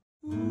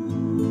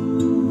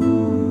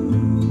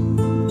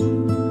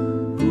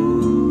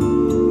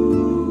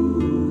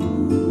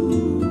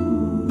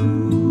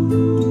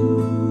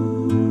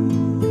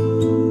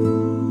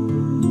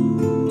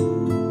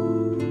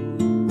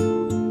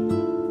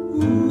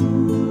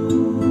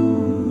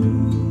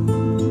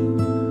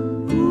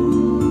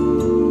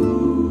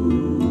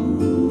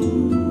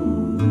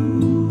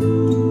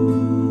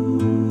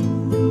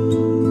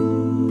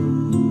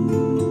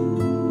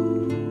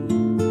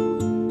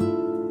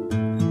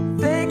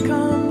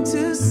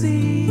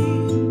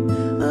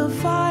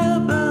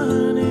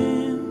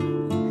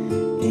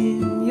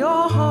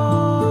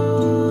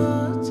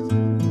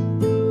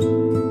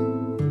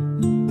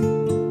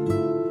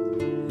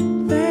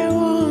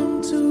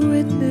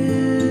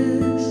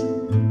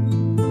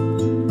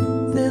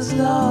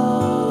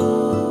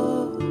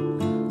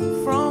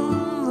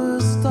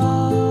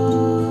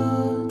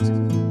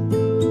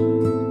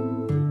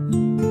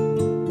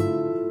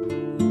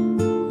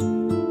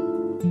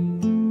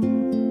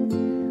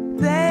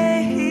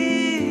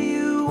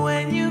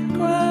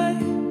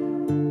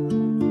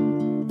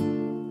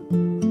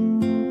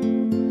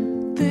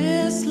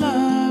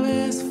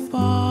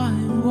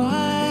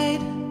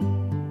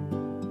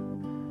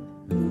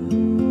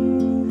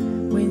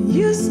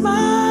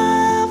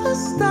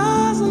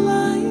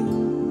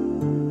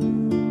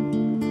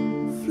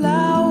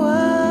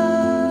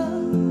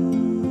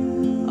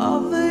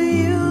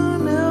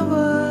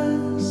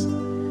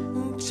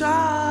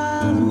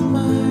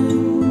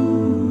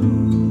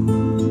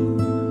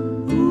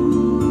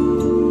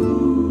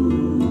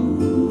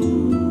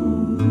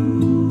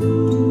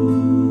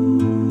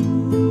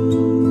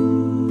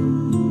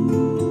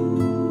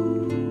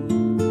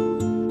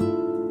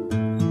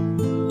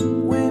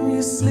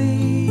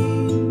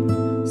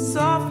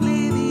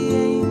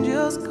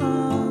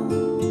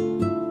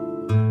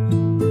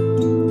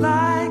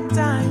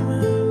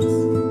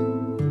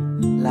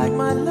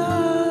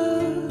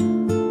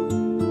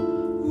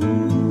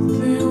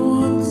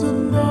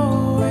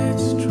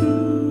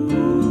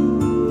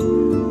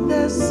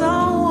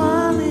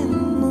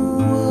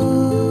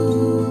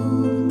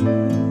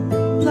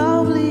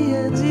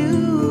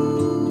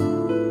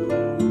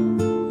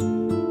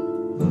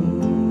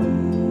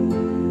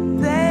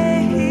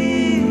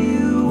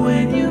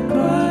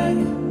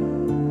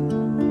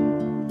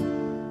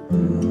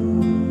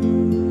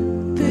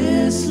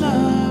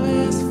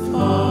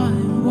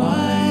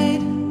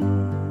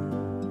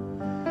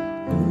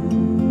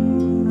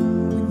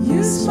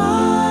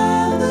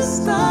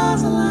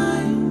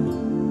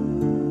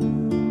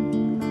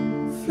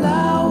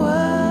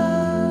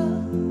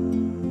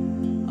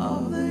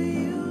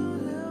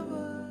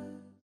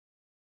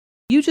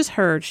 You just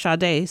heard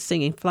Sade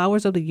singing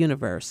Flowers of the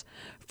Universe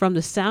from the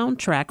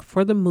soundtrack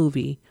for the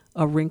movie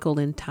A Wrinkle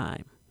in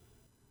Time.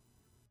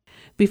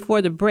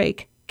 Before the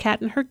break,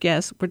 Kat and her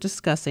guests were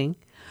discussing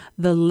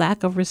the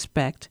lack of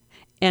respect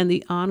and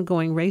the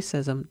ongoing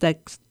racism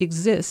that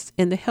exists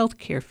in the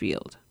healthcare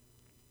field.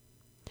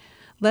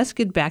 Let's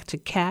get back to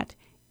Kat,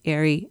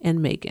 Ari,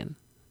 and Megan.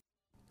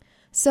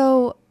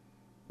 So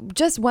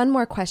just one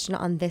more question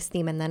on this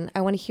theme, and then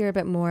I want to hear a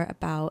bit more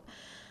about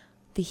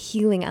the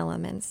healing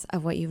elements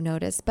of what you've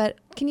noticed. But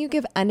can you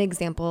give an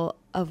example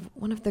of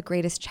one of the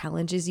greatest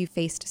challenges you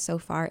faced so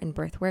far in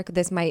birthwork?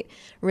 This might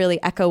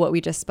really echo what we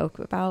just spoke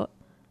about.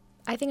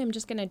 I think I'm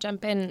just going to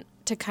jump in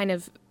to kind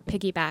of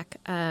piggyback.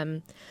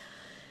 I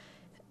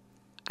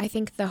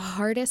think the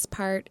hardest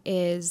part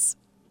is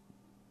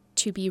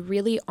to be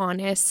really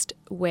honest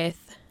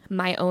with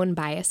my own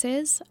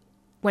biases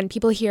when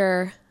people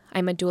hear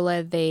I'm a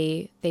doula,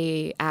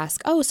 they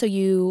ask, oh, so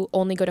you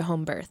only go to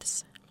home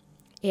births?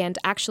 And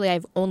actually,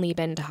 I've only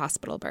been to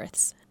hospital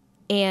births.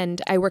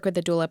 And I work with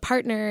a doula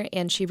partner,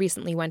 and she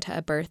recently went to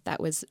a birth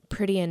that was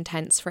pretty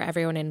intense for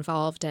everyone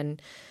involved.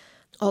 And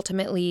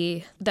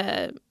ultimately,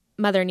 the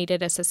mother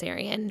needed a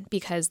cesarean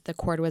because the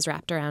cord was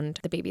wrapped around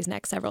the baby's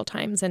neck several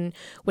times and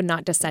would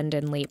not descend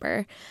in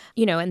labor.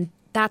 And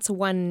that's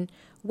one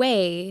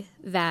way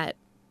that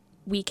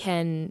we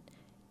can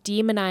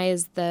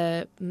demonize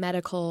the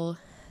medical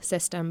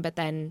system, but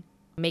then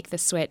make the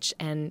switch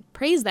and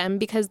praise them,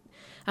 because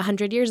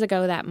 100 years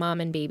ago, that mom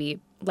and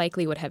baby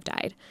likely would have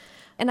died.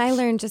 And I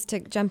learned, just to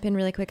jump in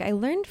really quick, I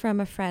learned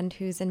from a friend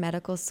who's in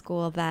medical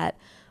school that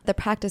the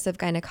practice of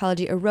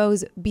gynecology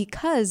arose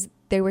because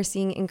they were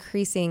seeing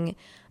increasing,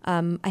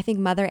 I think,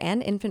 mother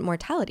and infant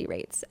mortality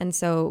rates. And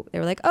so they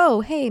were like,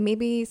 oh, hey,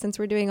 maybe since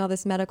we're doing all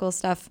this medical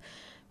stuff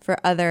for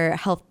other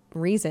health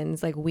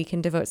reasons, like we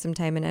can devote some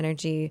time and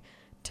energy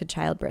to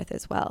childbirth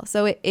as well.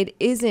 So it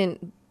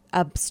isn't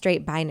a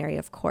straight binary,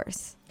 of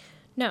course.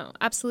 No,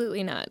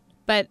 absolutely not.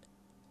 But,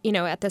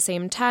 at the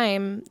same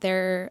time,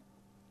 there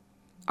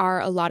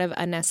are a lot of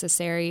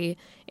unnecessary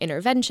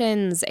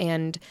interventions,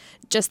 and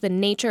just the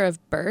nature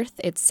of birth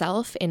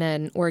itself in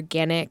an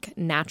organic,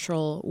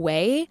 natural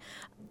way.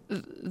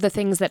 The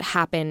things that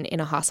happen in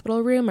a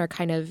hospital room are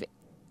kind of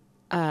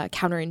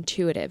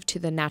counterintuitive to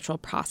the natural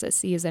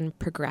processes and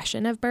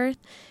progression of birth.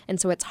 And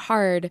so it's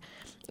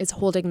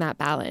holding that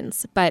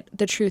balance. But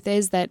the truth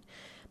is that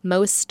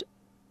most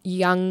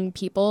young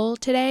people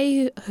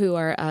today who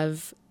are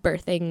of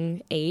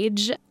birthing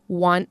age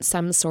want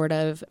some sort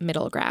of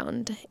middle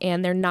ground.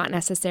 And they're not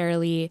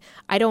necessarily,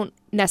 I don't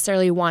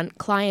necessarily want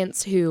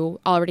clients who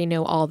already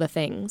know all the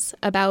things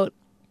about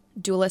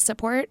doula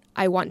support.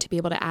 I want to be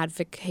able to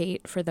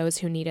advocate for those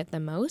who need it the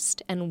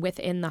most. And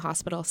within the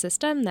hospital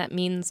system, that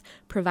means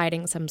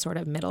providing some sort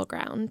of middle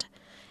ground.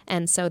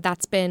 And so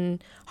that's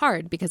been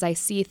hard because I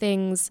see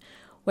things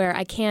where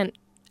I can't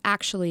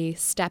actually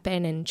step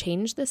in and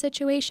change the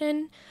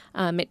situation.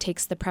 It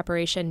takes the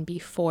preparation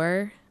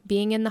before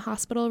being in the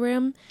hospital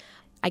room.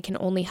 I can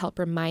only help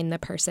remind the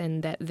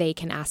person that they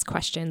can ask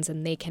questions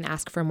and they can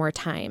ask for more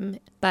time.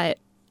 But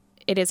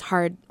it is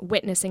hard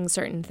witnessing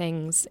certain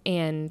things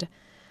and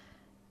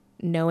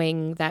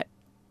knowing that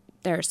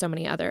there are so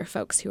many other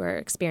folks who are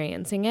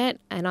experiencing it.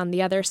 And on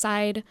the other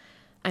side,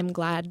 I'm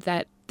glad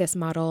that this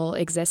model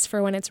exists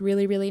for when it's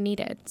really, really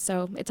needed.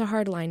 So it's a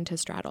hard line to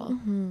straddle.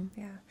 Mm-hmm.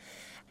 Yeah.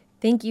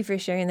 Thank you for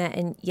sharing that.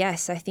 And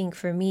yes, I think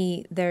for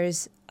me,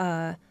 there's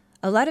a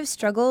lot of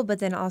struggle, but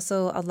then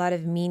also a lot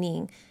of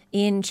meaning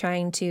in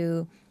trying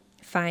to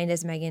find,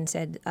 as Megan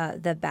said,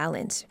 the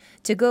balance.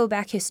 To go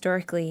back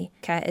historically,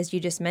 Kat, as you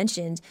just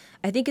mentioned,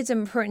 I think it's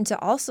important to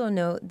also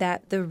note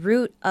that the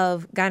root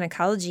of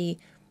gynecology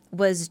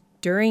was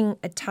during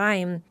a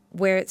time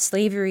where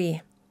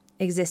slavery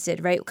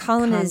existed, right?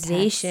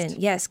 Colonization,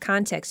 context. Yes,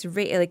 context,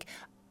 right? Like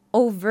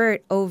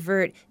overt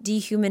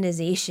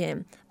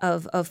dehumanization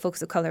of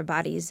folks of color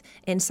bodies,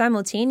 and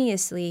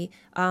simultaneously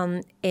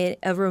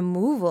a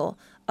removal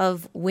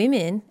of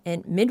women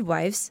and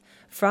midwives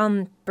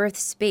from birth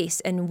space,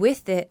 and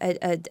with it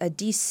a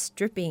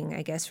de-stripping,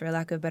 I guess, for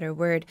lack of a better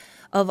word,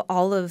 of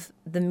all of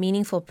the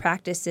meaningful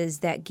practices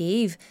that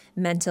gave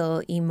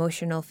mental,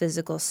 emotional,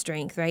 physical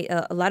strength, right?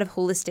 A lot of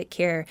holistic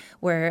care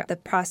where the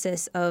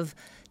process of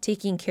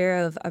taking care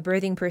of a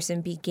birthing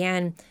person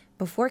began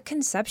before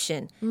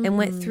conception and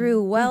went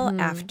through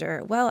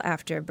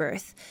after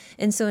birth.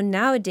 And so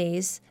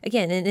nowadays,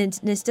 again, and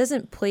this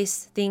doesn't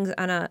place things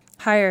on a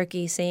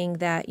hierarchy saying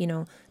that,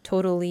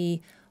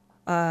 totally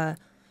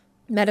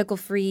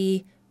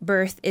medical-free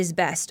birth is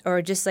best,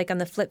 or just like on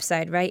the flip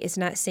side, right? It's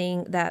not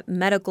saying that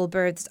medical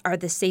births are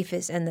the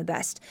safest and the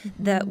best.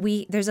 That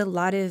there's a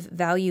lot of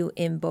value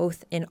in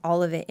both, in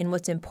all of it. And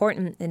what's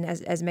important, and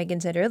as Megan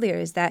said earlier,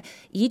 is that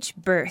each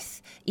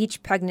birth,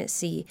 each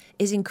pregnancy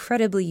is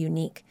incredibly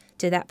unique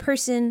to that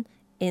person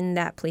in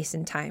that place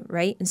and time,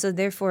 right? And so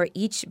therefore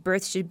each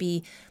birth should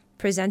be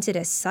presented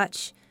as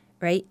such,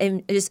 right?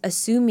 And just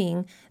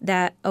assuming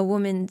that a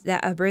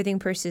birthing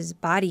person's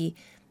body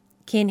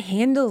can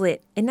handle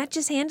it, and not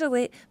just handle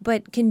it,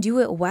 but can do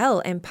it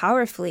well and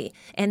powerfully,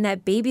 and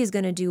that baby is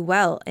going to do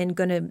well and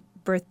going to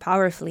birth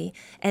powerfully.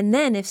 And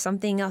then if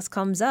something else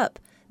comes up,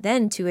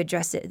 then to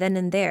address it then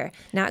and there,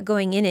 not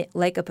going in it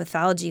like a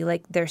pathology,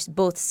 like they're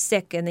both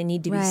sick and they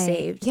need to be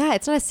saved. Yeah,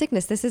 it's not a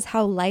sickness. This is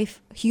how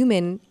life,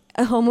 human,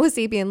 Homo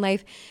sapien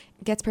life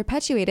gets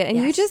perpetuated. And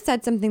you just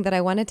said something that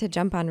I wanted to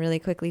jump on really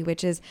quickly,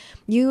 which is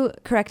you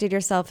corrected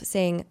yourself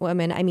saying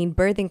woman, I mean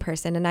birthing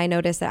person. And I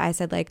noticed that I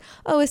said like,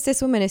 oh, a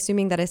cis woman,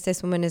 assuming that a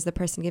cis woman is the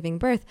person giving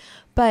birth.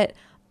 But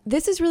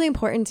this is really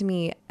important to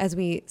me as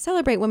we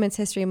celebrate Women's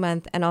History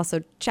Month, and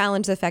also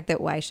challenge the fact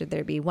that why should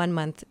there be 1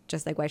 month,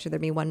 just like why should there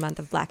be 1 month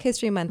of Black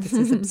History Month? This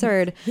is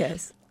absurd.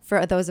 Yes.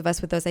 For those of us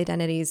with those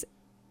identities,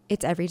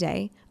 it's every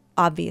day.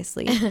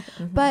 obviously.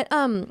 But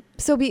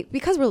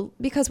because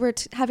we're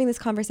having this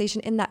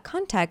conversation in that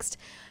context,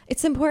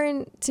 it's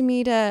important to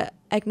me to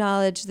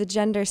acknowledge the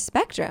gender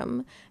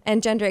spectrum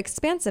and gender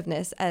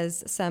expansiveness,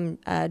 as some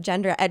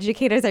gender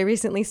educators I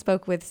recently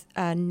spoke with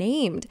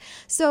named.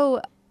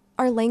 So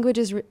our language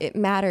it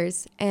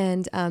matters,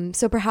 and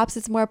so perhaps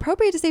it's more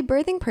appropriate to say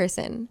birthing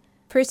person.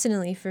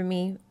 Personally, for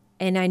me,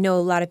 and I know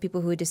a lot of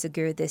people who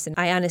disagree with this, and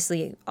I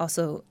honestly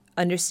also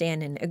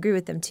understand and agree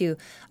with them too.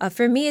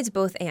 For me, it's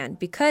both and,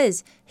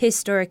 because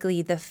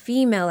historically the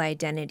female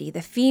identity,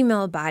 the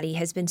female body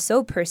has been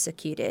so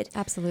persecuted.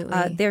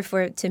 Absolutely.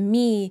 Therefore, to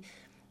me,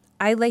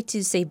 I like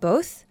to say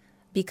both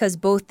because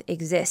both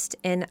exist.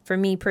 And for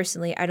me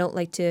personally, I don't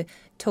like to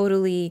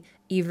totally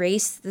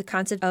erase the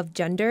concept of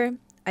gender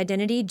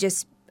identity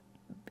just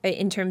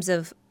in terms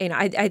of,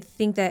 I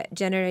think that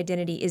gender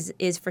identity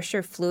is for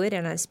sure fluid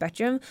and on a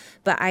spectrum,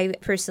 but I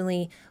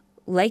personally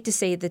like to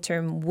say the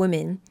term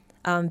woman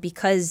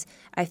because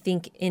I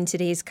think in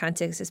today's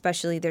context,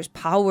 especially, there's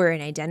power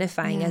in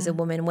identifying as a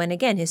woman when,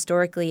 again,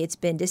 historically it's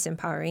been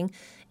disempowering,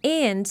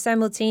 and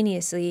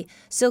simultaneously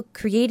still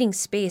creating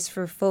space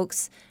for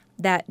folks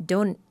that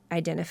don't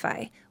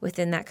identify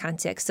within that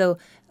context. So,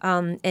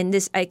 and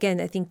this,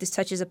 again, I think this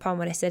touches upon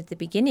what I said at the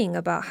beginning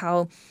about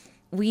how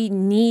we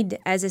need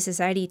as a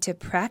society to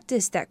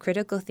practice that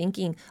critical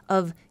thinking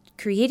of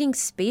creating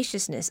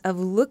spaciousness, of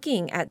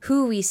looking at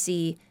who we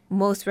see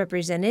most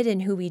represented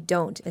and who we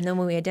don't. And then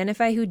when we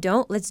identify who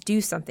don't, let's do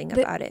something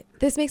about it.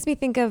 This makes me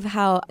think of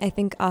how I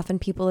think often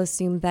people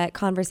assume that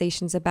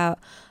conversations about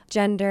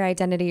gender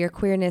identity or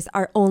queerness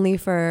are only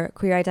for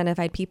queer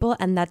identified people.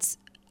 And that's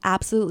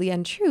absolutely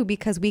untrue,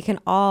 because we can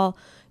all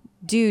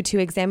do, to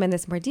examine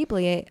this more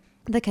deeply,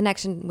 the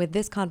connection with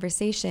this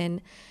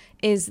conversation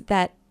is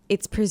that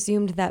it's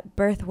presumed that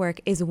birth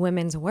work is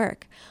women's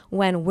work,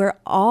 when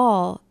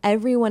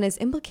everyone is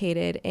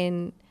implicated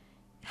in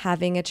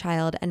having a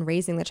child and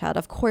raising the child.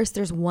 Of course,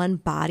 there's one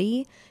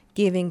body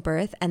giving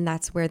birth, and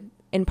that's where,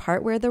 in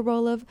part, where the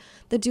role of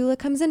the doula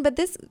comes in. But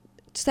this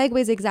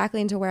segues exactly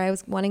into where I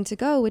was wanting to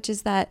go, which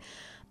is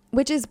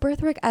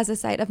birth work as a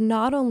site of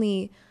not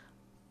only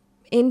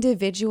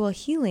individual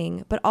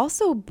healing, but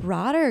also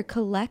broader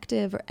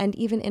collective and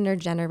even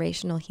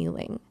intergenerational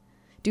healing.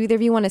 Do either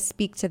of you want to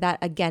speak to that,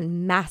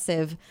 again,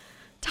 massive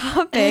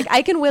topic?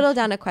 I can whittle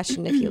down a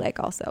question if you like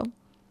also.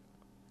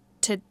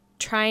 To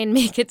try and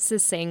make it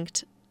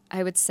succinct,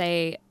 I would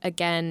say,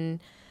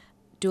 again,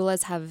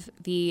 doulas have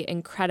the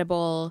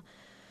incredible,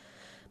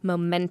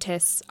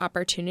 momentous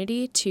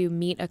opportunity to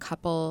meet a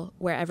couple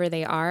wherever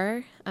they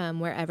are,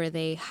 wherever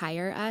they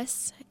hire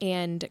us,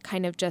 and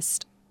kind of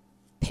just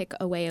pick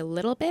away a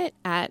little bit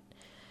at,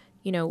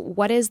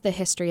 what is the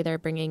history they're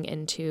bringing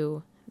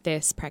into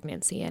this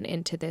pregnancy and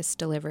into this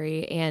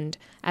delivery. And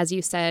as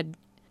you said,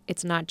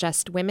 it's not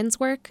just women's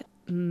work.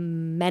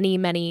 Many,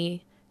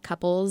 many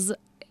couples,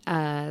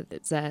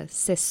 it's a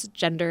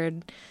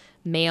cisgendered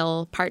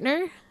male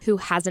partner who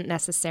hasn't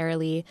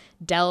necessarily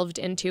delved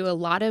into a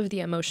lot of the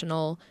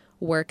emotional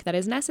work that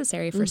is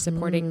necessary for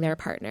supporting their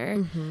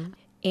partner.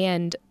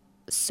 And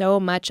so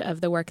much of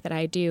the work that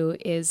I do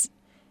is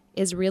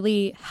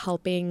really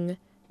helping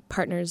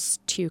partners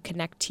to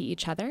connect to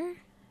each other,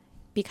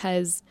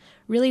 because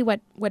really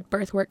what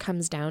birth work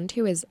comes down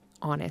to is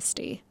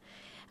honesty.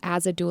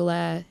 As a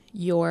doula,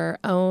 your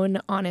own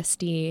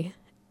honesty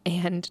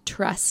and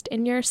trust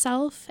in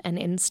yourself and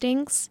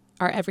instincts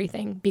are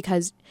everything,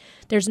 because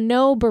there's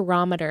no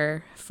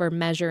barometer for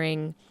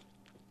measuring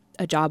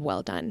a job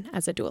well done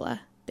as a doula.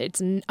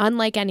 It's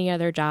unlike any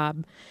other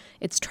job.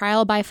 It's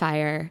trial by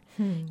fire.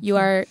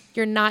 You're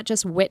not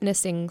just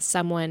witnessing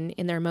someone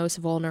in their most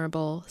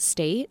vulnerable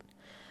state,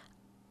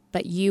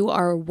 but you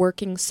are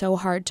working so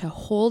hard to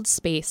hold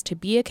space, to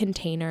be a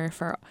container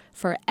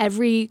for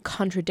every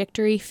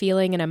contradictory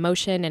feeling and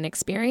emotion and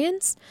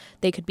experience.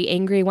 They could be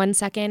angry one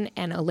second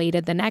and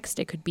elated the next.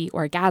 It could be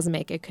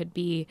orgasmic. It could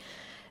be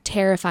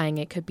terrifying.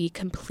 It could be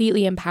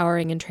completely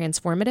empowering and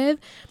transformative.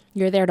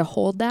 You're there to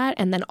hold that,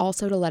 and then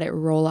also to let it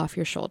roll off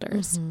your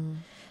shoulders.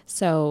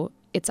 So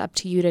it's up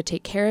to you to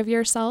take care of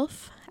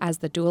yourself as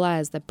the doula,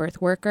 as the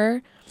birth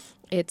worker.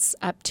 It's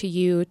up to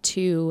you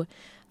to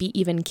be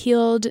even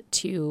keeled,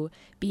 to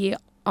be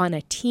on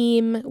a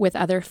team with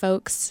other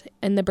folks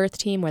in the birth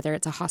team, whether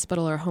it's a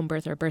hospital or home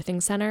birth or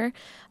birthing center.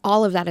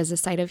 All of that is a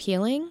site of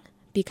healing,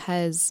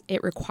 because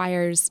it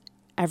requires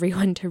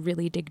everyone to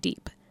really dig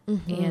deep.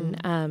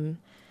 And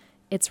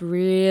it's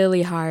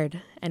really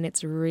hard, and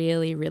it's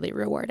really, really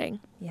rewarding.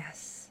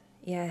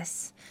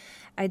 Yes.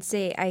 I'd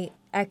say I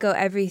echo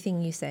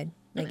everything you said,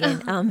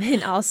 Megan.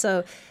 And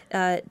also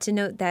to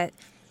note that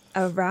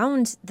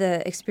around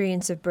the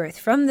experience of birth,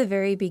 from the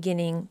very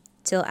beginning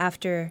till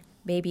after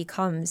baby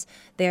comes,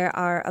 there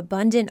are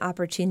abundant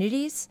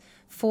opportunities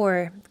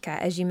for,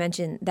 as you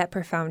mentioned, that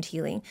profound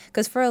healing.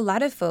 Because for a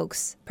lot of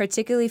folks,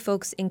 particularly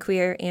folks in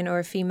queer and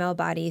or female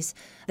bodies,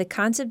 the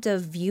concept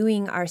of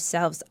viewing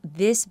ourselves,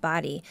 this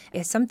body,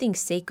 as something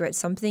sacred,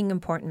 something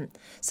important,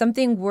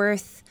 something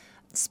worth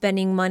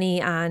spending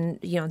money on,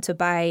 to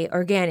buy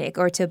organic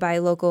or to buy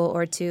local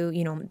or to,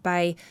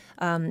 buy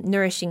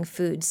nourishing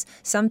foods,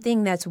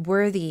 something that's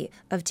worthy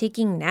of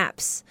taking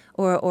naps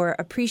or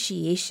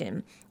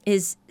appreciation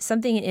is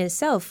something in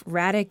itself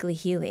radically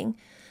healing.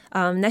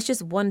 That's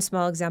just one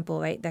small example,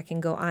 right? That can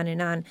go on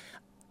and on.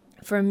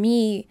 For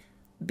me,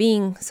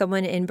 being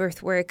someone in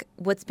birth work,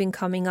 what's been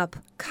coming up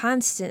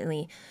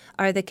constantly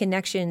are the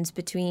connections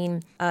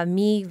between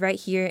me right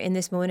here in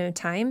this moment of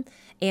time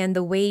and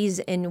the ways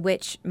in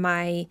which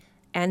my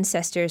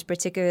ancestors,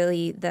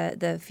 particularly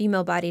the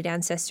female-bodied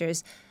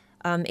ancestors,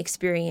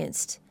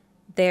 experienced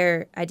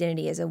their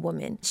identity as a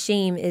woman.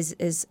 Shame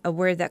is a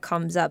word that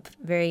comes up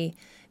very,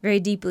 very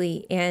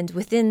deeply. And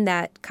within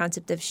that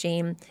concept of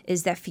shame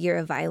is that fear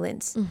of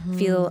violence,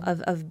 feel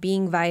of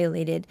being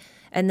violated.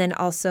 And then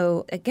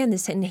also, again,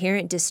 this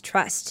inherent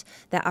distrust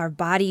that our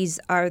bodies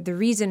are the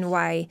reason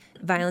why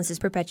violence is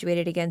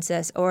perpetuated against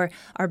us, or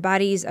our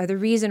bodies are the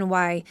reason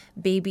why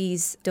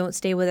babies don't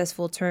stay with us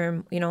full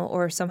term,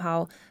 or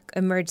somehow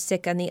emerge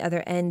sick on the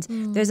other end.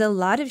 There's a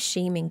lot of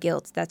shame and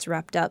guilt that's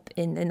wrapped up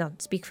in, and I'll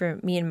speak for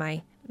me and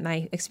my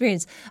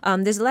experience.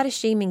 There's a lot of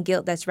shame and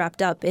guilt that's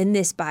wrapped up in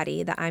this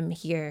body that I'm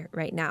here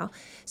right now.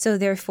 So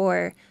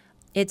therefore,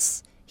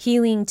 it's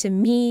healing to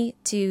me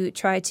to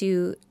try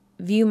to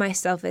view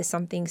myself as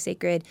something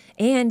sacred,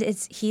 and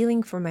it's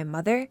healing for my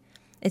mother.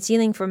 It's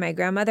healing for my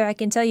grandmother. I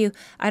can tell you,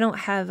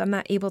 I'm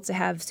not able to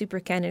have super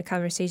candid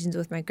conversations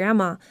with my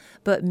grandma,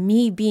 but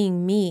me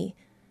being me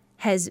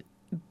has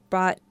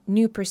brought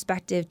new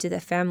perspective to the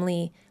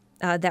family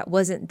that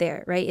wasn't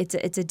there, right?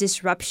 It's a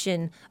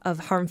disruption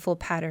of harmful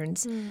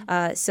patterns.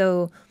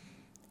 And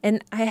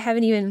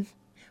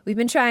we've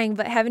been trying,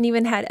 but haven't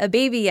even had a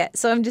baby yet.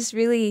 So I'm just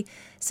really,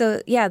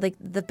 like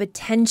the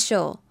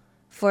potential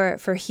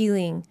for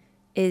healing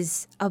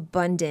is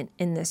abundant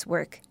in this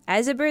work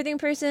as a birthing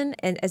person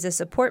and as a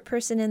support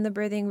person in the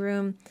birthing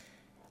room.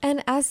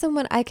 And as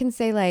someone, I can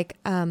say I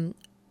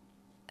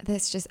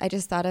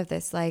just thought of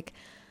this,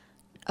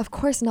 of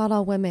course, not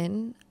all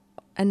women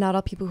and not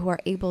all people who are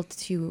able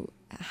to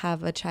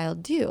have a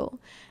child do.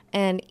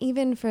 And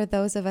even for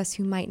those of us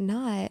who might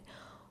not,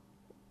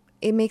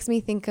 it makes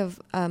me think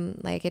of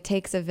it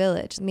takes a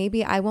village.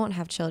 Maybe I won't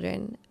have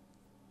children.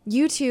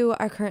 You two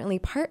are currently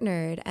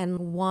partnered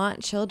and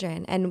want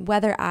children. And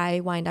whether I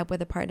wind up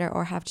with a partner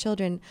or have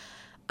children,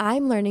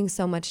 I'm learning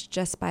so much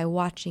just by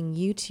watching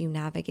you two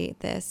navigate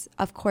this.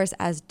 Of course,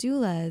 as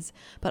doulas,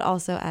 but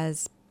also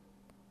as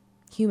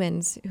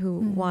humans who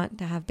want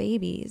to have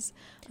babies.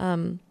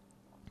 And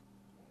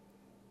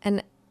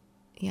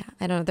yeah,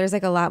 I don't know. There's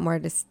a lot more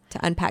to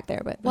unpack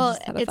there, but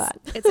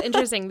it's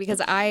interesting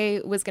because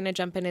I was going to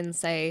jump in and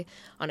say,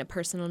 on a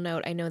personal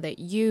note, I know that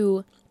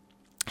you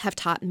have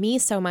taught me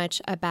so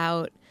much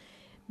about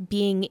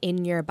being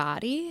in your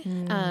body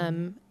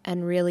and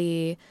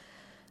really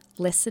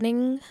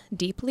listening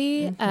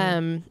deeply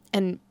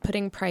and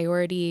putting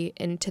priority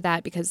into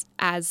that, because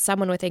as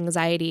someone with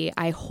anxiety,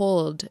 I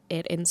hold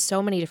it in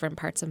so many different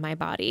parts of my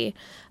body.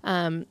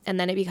 And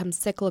then it becomes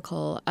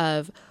cyclical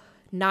of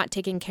not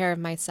taking care of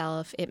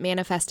myself, it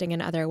manifesting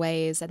in other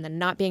ways, and then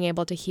not being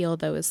able to heal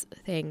those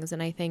things.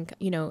 And I think,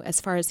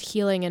 as far as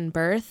healing and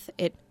birth,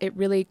 it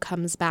really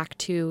comes back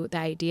to the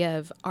idea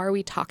of, are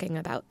we talking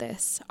about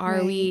this?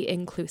 Are we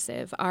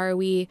inclusive? Are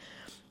we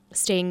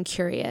staying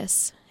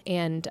curious?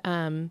 And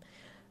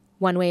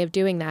one way of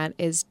doing that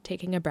is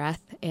taking a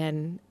breath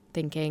and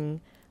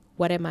thinking,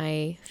 what am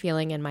I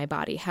feeling in my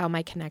body? How am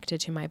I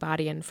connected to my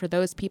body? And for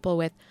those people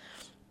with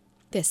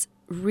this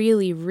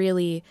really,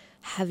 really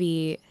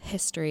heavy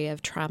history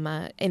of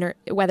trauma,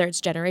 whether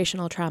it's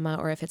generational trauma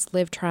or if it's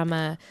lived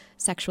trauma,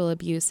 sexual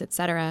abuse,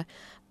 etc.,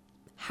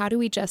 how do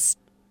we just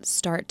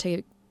start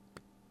to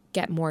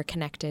get more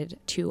connected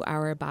to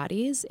our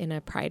bodies in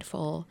a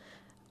prideful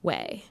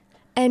way?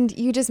 And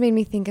you just made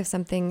me think of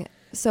something.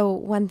 So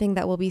one thing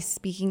that we'll be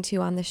speaking to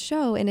on the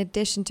show, in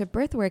addition to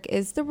birthwork,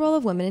 is the role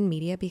of women in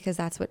media, because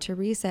that's what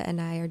Teresa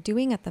and I are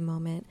doing at the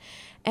moment.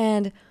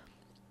 And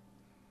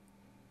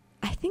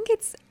I think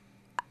it's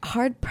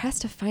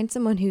hard-pressed to find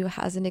someone who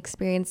hasn't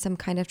experienced some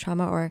kind of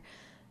trauma or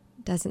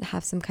doesn't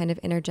have some kind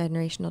of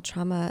intergenerational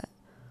trauma,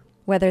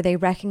 whether they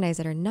recognize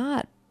it or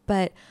not.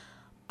 But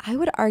I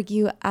would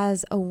argue,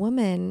 as a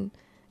woman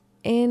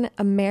in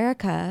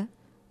America,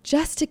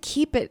 just to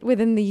keep it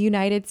within the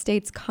United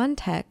States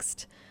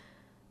context,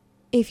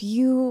 if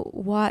you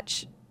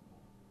watch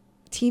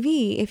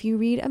TV, if you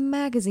read a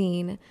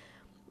magazine,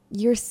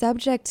 you're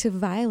subject to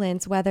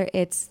violence, whether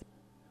it's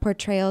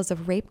portrayals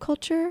of rape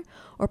culture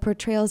or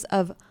portrayals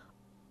of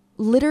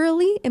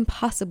literally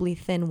impossibly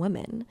thin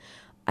women.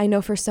 I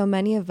know for so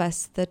many of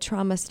us, the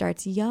trauma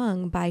starts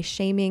young by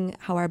shaming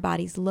how our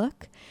bodies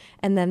look.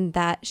 And then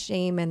that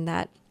shame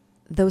and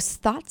those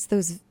thoughts,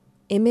 those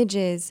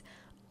images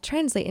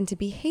translate into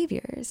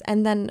behaviors.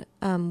 And then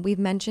we've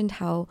mentioned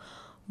how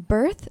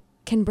birth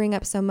can bring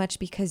up so much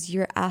because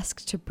you're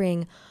asked to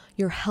bring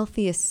your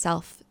healthiest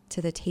self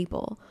to the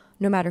table,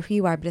 no matter who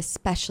you are, but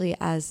especially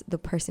as the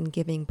person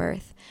giving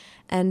birth.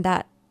 And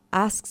that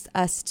asks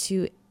us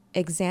to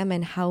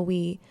examine how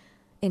we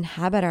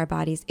inhabit our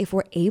bodies, if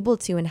we're able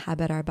to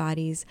inhabit our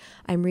bodies.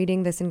 I'm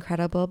reading this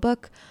incredible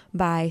book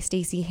by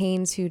Stacey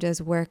Haynes, who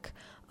does work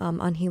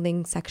on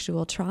healing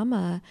sexual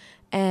trauma.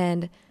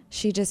 And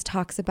she just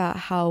talks about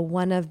how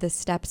one of the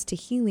steps to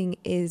healing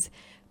is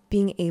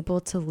being able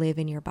to live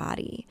in your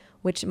body,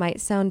 which might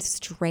sound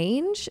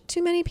strange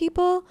to many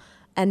people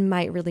and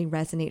might really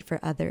resonate for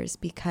others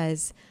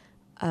because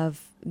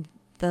of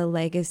the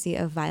legacy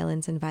of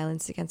violence and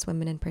violence against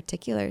women in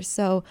particular.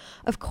 So,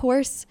 of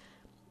course,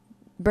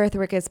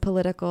 birthwork is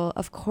political.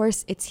 Of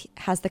course, it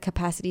has the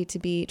capacity to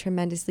be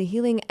tremendously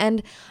healing.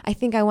 And I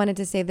think I wanted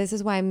to say this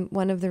is why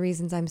one of the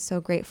reasons I'm so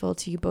grateful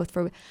to you both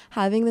for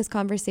having this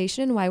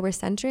conversation, why we're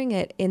centering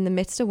it in the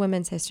midst of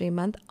Women's History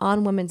Month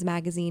on Women's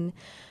Magazine,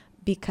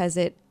 because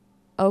it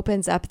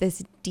opens up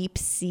this deep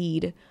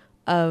seed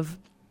of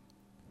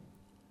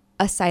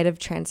a site of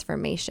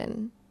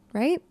transformation,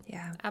 right?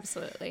 Yeah,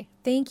 absolutely.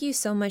 Thank you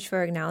so much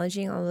for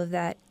acknowledging all of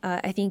that.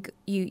 I think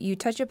you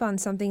touch upon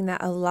something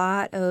that a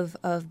lot of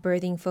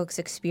birthing folks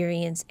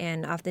experience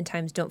and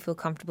oftentimes don't feel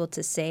comfortable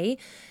to say,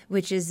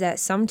 which is that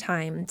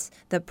sometimes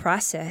the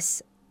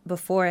process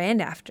before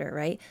and after,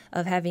 right,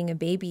 of having a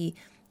baby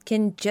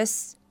can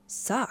just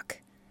suck,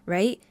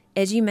 right?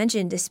 As you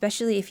mentioned,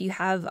 especially if you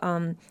have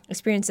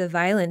experience of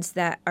violence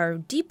that are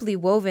deeply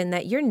woven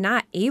that you're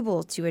not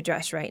able to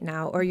address right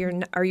now, or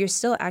you're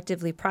still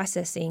actively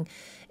processing.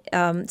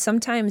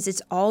 Sometimes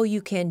it's all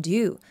you can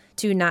do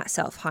to not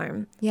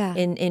self-harm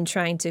in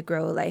trying to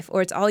grow a life,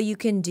 or it's all you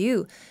can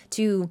do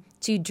to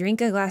drink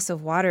a glass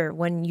of water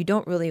when you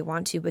don't really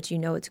want to, but you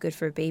know it's good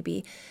for a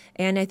baby.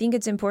 And I think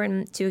it's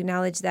important to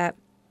acknowledge that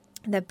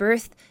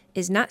birth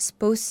is not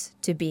supposed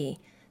to be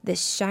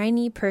this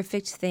shiny,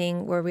 perfect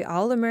thing where we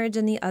all emerge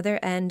on the other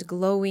end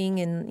glowing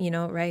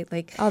and, right?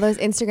 Like all those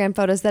Instagram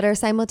photos that are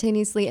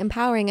simultaneously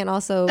empowering and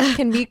also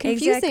can be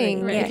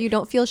confusing if you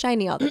don't feel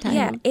shiny all the time.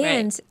 Yeah,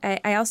 and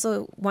I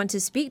also want to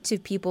speak to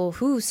people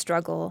who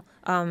struggle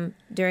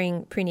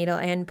during prenatal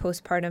and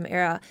postpartum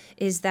era,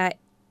 is that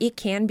it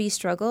can be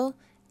struggle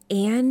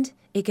and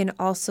it can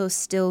also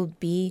still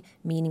be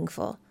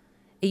meaningful.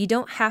 You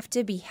don't have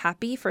to be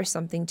happy for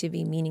something to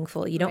be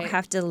meaningful. You don't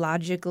have to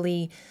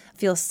logically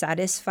feel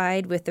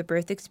satisfied with the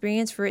birth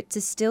experience for it to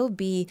still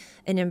be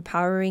an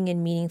empowering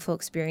and meaningful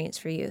experience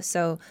for you.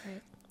 So,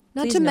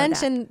 not to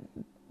mention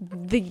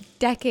the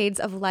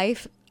decades of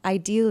life,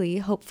 ideally,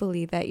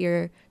 hopefully, that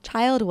your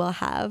child will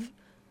have,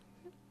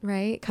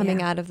 right?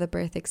 Coming out of the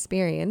birth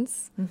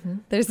experience. Mm-hmm.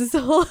 There's this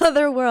whole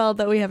other world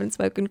that we haven't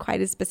spoken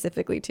quite as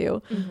specifically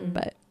to,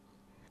 but...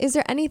 Is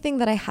there anything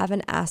that I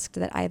haven't asked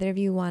that either of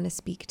you want to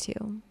speak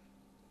to?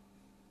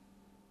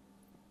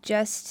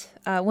 Just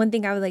one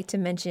thing I would like to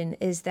mention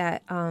is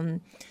that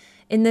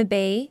in the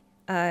Bay,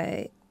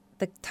 the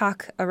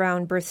talk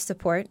around birth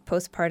support,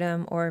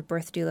 postpartum or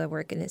birth doula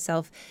work in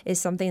itself is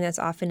something that's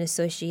often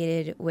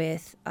associated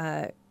with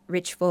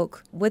rich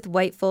folk, with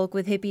white folk,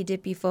 with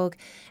hippy-dippy folk.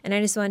 And I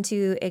just want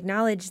to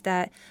acknowledge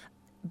that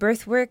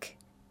birth work,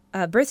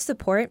 birth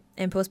support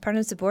and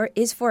postpartum support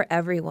is for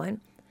everyone.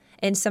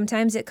 And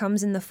sometimes it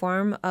comes in the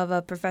form of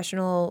a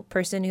professional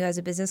person who has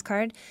a business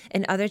card.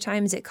 And other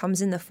times it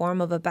comes in the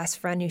form of a best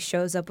friend who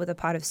shows up with a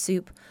pot of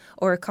soup.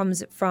 Or it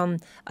comes from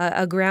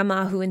a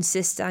grandma who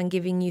insists on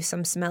giving you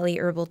some smelly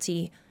herbal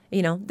tea,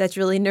 that's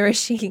really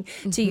nourishing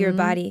to your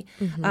body.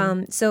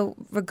 So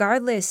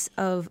regardless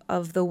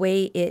of the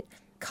way it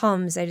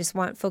comes, I just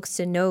want folks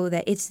to know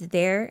that it's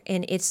there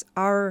and it's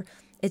our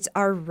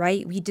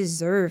right. We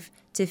deserve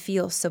to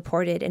feel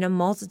supported in a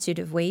multitude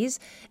of ways.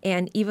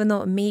 And even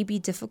though it may be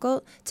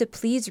difficult, to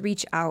please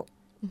reach out.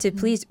 To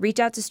please reach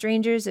out to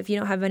strangers if you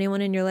don't have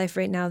anyone in your life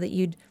right now that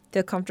you'd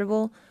feel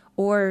comfortable.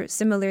 Or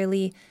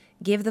similarly,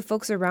 give the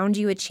folks around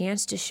you a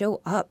chance to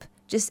show up.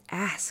 Just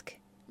ask.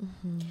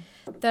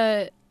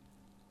 The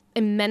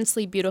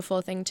immensely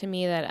beautiful thing to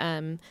me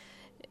that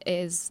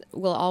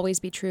will always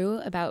be true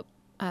about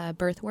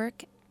birth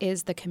work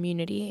is the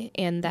community,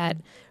 and that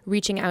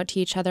reaching out to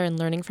each other and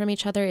learning from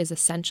each other is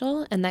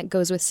essential. And that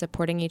goes with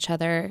supporting each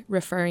other,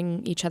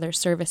 referring each other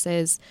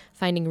services,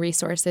 finding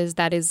resources.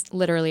 That is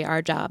literally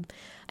our job.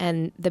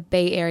 And the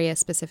Bay Area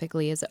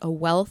specifically is a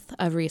wealth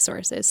of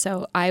resources.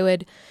 So I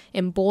would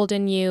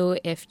embolden you,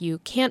 if you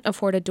can't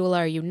afford a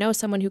doula, or you know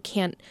someone who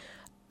can't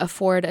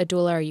afford a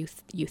doula, or you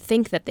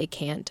think that they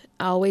can't,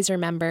 always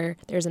remember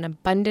there's an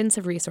abundance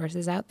of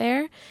resources out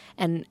there.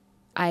 And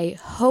I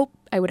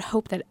would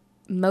hope that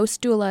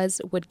most doulas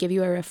would give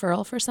you a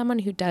referral for someone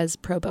who does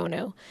pro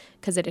bono,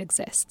 because it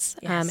exists.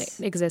 Yes.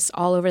 It exists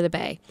all over the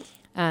Bay.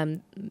 I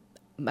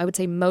would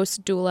say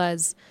most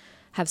doulas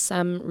have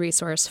some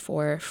resource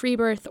for free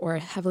birth or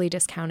heavily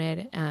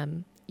discounted.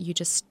 You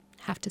just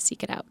have to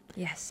seek it out.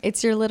 Yes.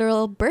 It's your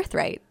literal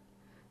birthright.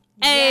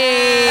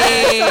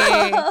 Hey!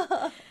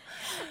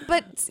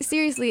 But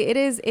seriously, it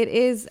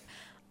is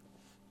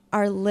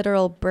our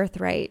literal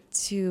birthright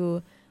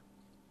to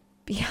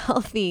be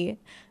healthy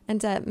and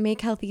to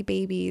make healthy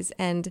babies.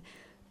 And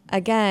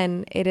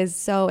again, it is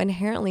so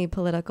inherently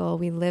political.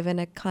 We live in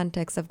a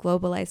context of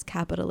globalized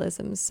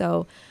capitalism.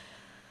 So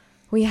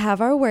We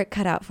have our work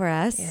cut out for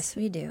us. Yes,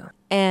 we do.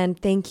 And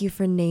thank you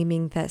for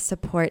naming that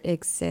support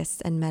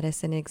exists and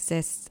medicine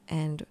exists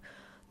and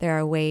there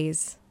are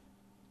ways.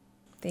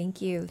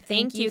 Thank you.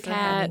 Thank you, for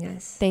Kat. having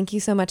us. Thank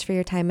you so much for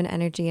your time and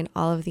energy and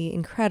all of the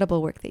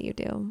incredible work that you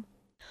do.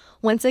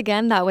 Once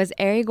again, that was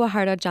Ari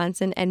Guajardo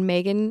Johnson and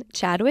Megan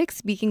Chadwick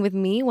speaking with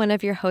me, one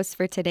of your hosts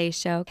for today's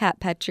show,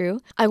 Kat Petru.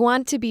 I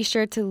want to be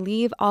sure to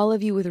leave all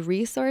of you with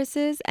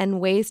resources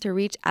and ways to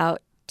reach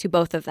out to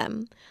both of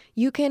them.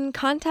 You can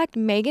contact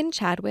Megan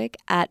Chadwick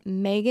at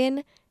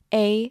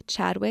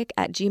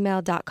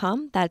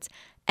meganachadwick@gmail.com. That's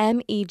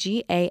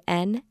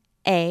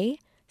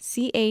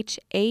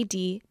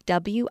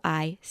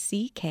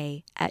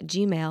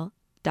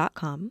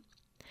MEGANACHADWICK@gmail.com.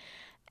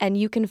 And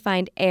you can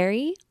find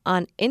Ari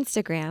on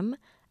Instagram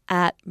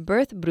at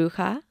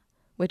birthbruja,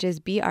 which is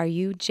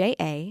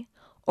BRUJA,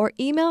 or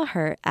email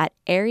her at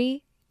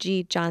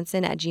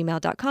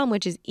arigjohnson@gmail.com,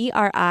 which is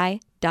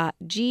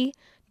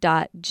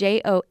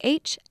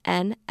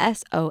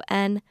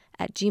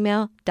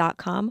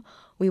eri.g.johnsson@gmail.com.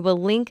 We will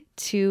link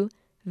to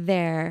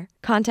their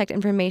contact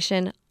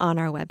information on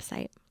our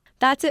website.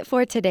 That's it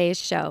for today's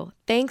show.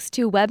 Thanks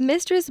to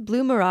webmistress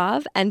Blue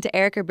Marov and to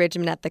Erica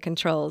Bridgman at the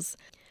controls.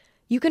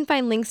 You can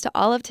find links to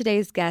all of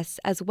today's guests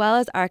as well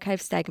as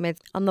archive segments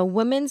on the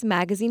Women's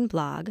Magazine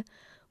blog,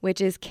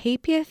 which is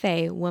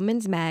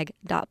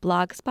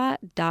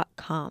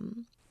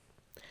kpfawomensmag.blogspot.com.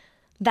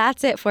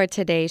 That's it for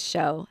today's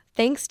show.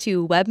 Thanks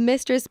to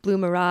webmistress Blue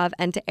Marov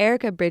and to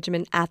Erica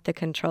Bridgman at the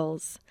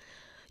controls.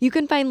 You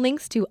can find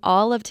links to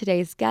all of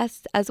today's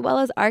guests as well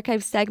as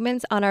archive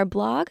segments on our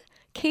blog,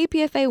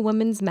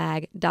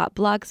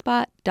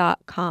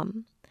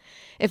 kpfawomensmag.blogspot.com.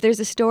 If there's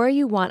a story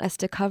you want us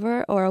to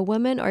cover or a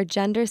women or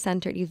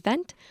gender-centered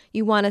event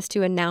you want us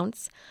to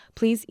announce,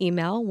 please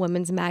email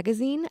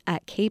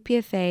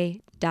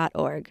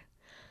womensmagazine@kpfa.org.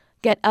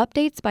 Get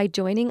updates by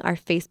joining our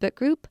Facebook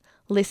group,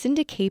 Listen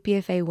to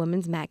KPFA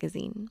Women's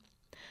Magazine.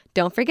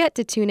 Don't forget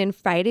to tune in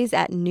Fridays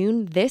at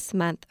noon this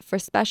month for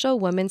special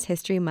Women's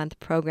History Month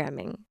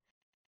programming.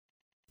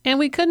 And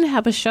we couldn't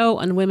have a show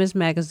on Women's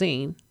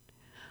Magazine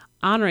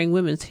honoring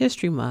Women's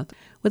History Month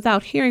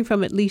without hearing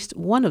from at least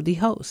one of the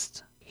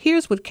hosts.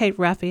 Here's what Kate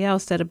Raphael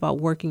said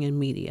about working in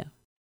media.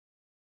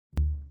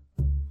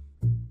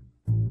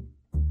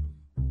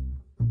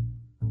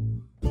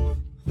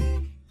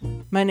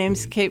 My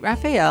name's Kate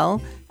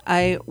Raphael.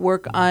 I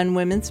work on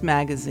Women's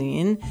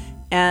Magazine,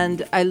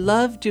 and I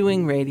love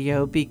doing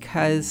radio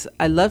because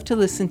I love to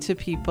listen to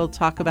people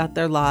talk about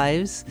their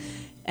lives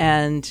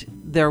and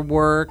their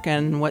work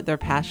and what they're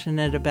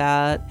passionate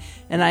about.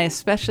 And I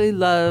especially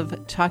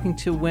love talking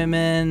to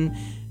women.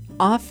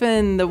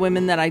 Often the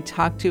women that I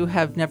talk to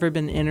have never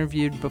been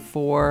interviewed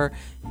before.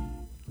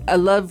 I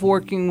love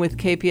working with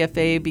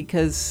KPFA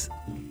because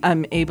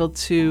I'm able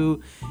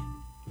to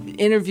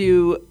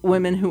interview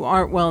women who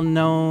aren't well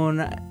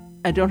known.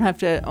 I don't have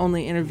to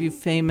only interview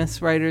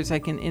famous writers. I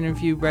can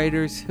interview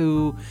writers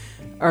who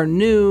are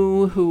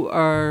new, who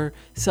are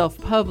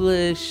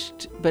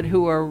self-published, but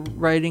who are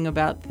writing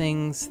about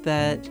things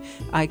that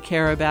I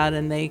care about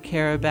and they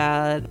care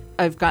about.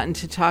 I've gotten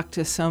to talk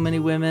to so many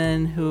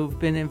women who've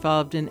been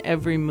involved in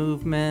every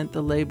movement,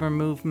 the labor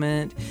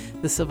movement,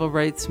 the civil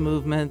rights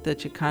movement, the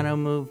Chicano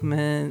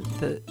movement,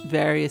 the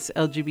various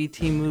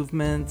LGBT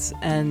movements,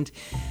 and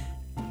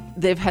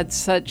they've had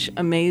such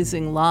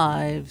amazing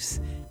lives,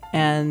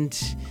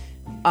 and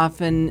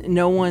often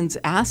no one's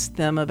asked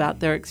them about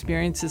their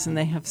experiences, and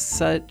they have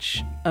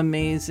such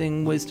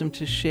amazing wisdom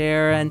to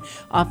share. And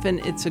often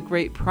it's a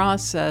great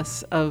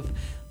process of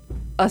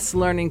us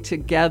learning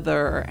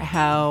together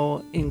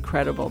how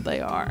incredible they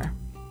are.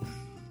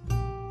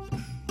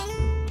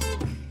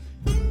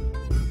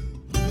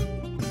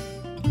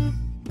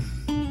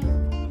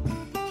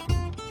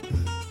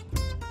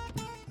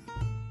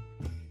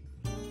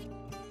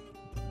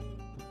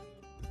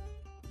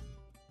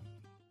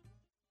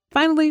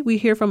 Finally, we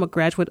hear from a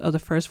graduate of the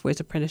First Voice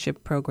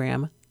Apprenticeship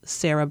Program,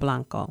 Sarah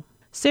Blanco.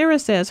 Sarah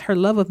says her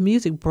love of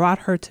music brought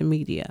her to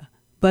media,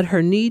 but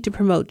her need to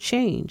promote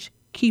change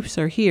keeps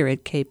her here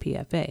at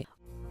KPFA.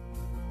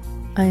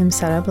 I'm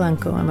Sarah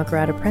Blanco. I'm a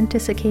grad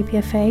apprentice at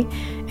KPFA,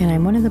 and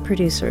I'm one of the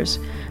producers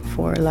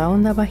for La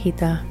Onda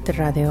Bajita de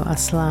Radio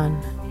Aslan.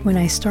 When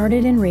I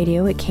started in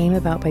radio, it came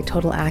about by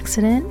total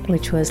accident,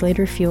 which was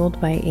later fueled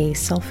by a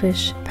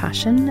selfish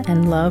passion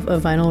and love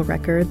of vinyl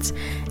records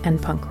and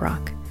punk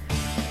rock.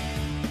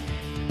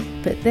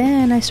 But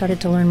then I started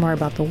to learn more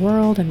about the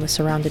world and was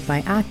surrounded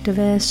by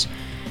activists.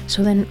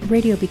 So then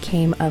radio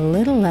became a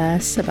little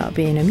less about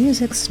being a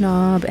music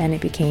snob, and it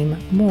became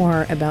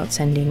more about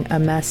sending a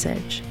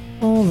message.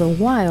 All the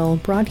while,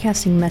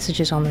 broadcasting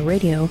messages on the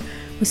radio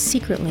was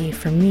secretly,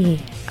 for me,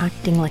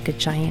 acting like a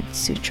giant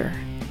suture.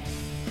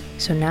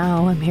 So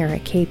now I'm here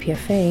at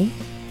KPFA,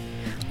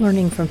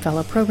 learning from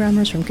fellow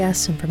programmers, from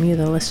guests, and from you,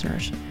 the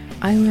listeners.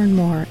 I learn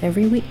more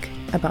every week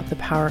about the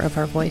power of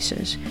our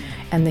voices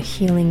and the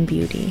healing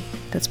beauty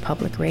that's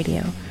public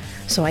radio.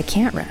 So I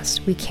can't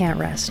rest, we can't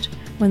rest,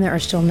 when there are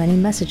still many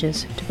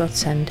messages to both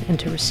send and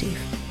to receive.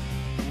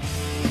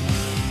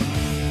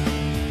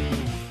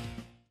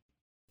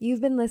 You've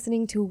been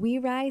listening to We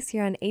Rise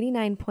here on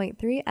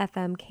 89.3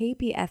 FM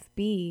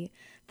KPFB.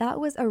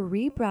 That was a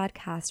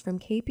rebroadcast from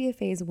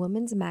KPFA's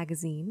Women's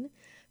Magazine,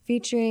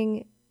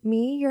 featuring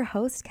me, your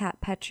host,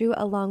 Kat Petru,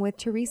 along with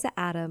Teresa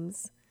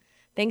Adams.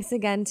 Thanks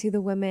again to the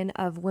women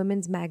of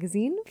Women's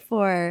Magazine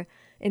for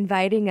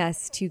inviting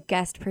us to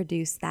guest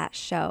produce that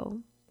show.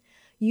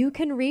 You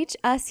can reach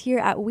us here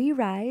at We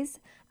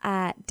Rise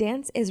at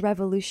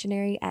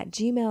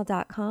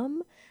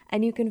danceisrevolutionary@gmail.com,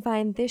 and you can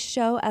find this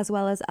show as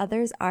well as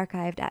others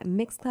archived at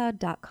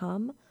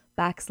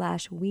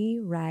mixcloud.com/We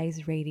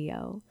Rise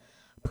Radio.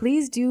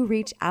 Please do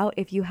reach out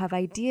if you have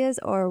ideas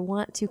or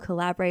want to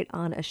collaborate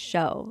on a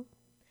show.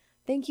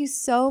 Thank you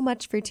so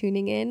much for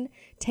tuning in.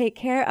 Take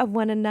care of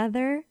one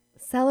another,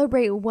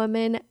 celebrate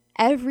women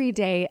every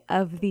day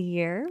of the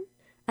year,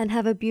 and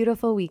have a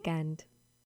beautiful weekend.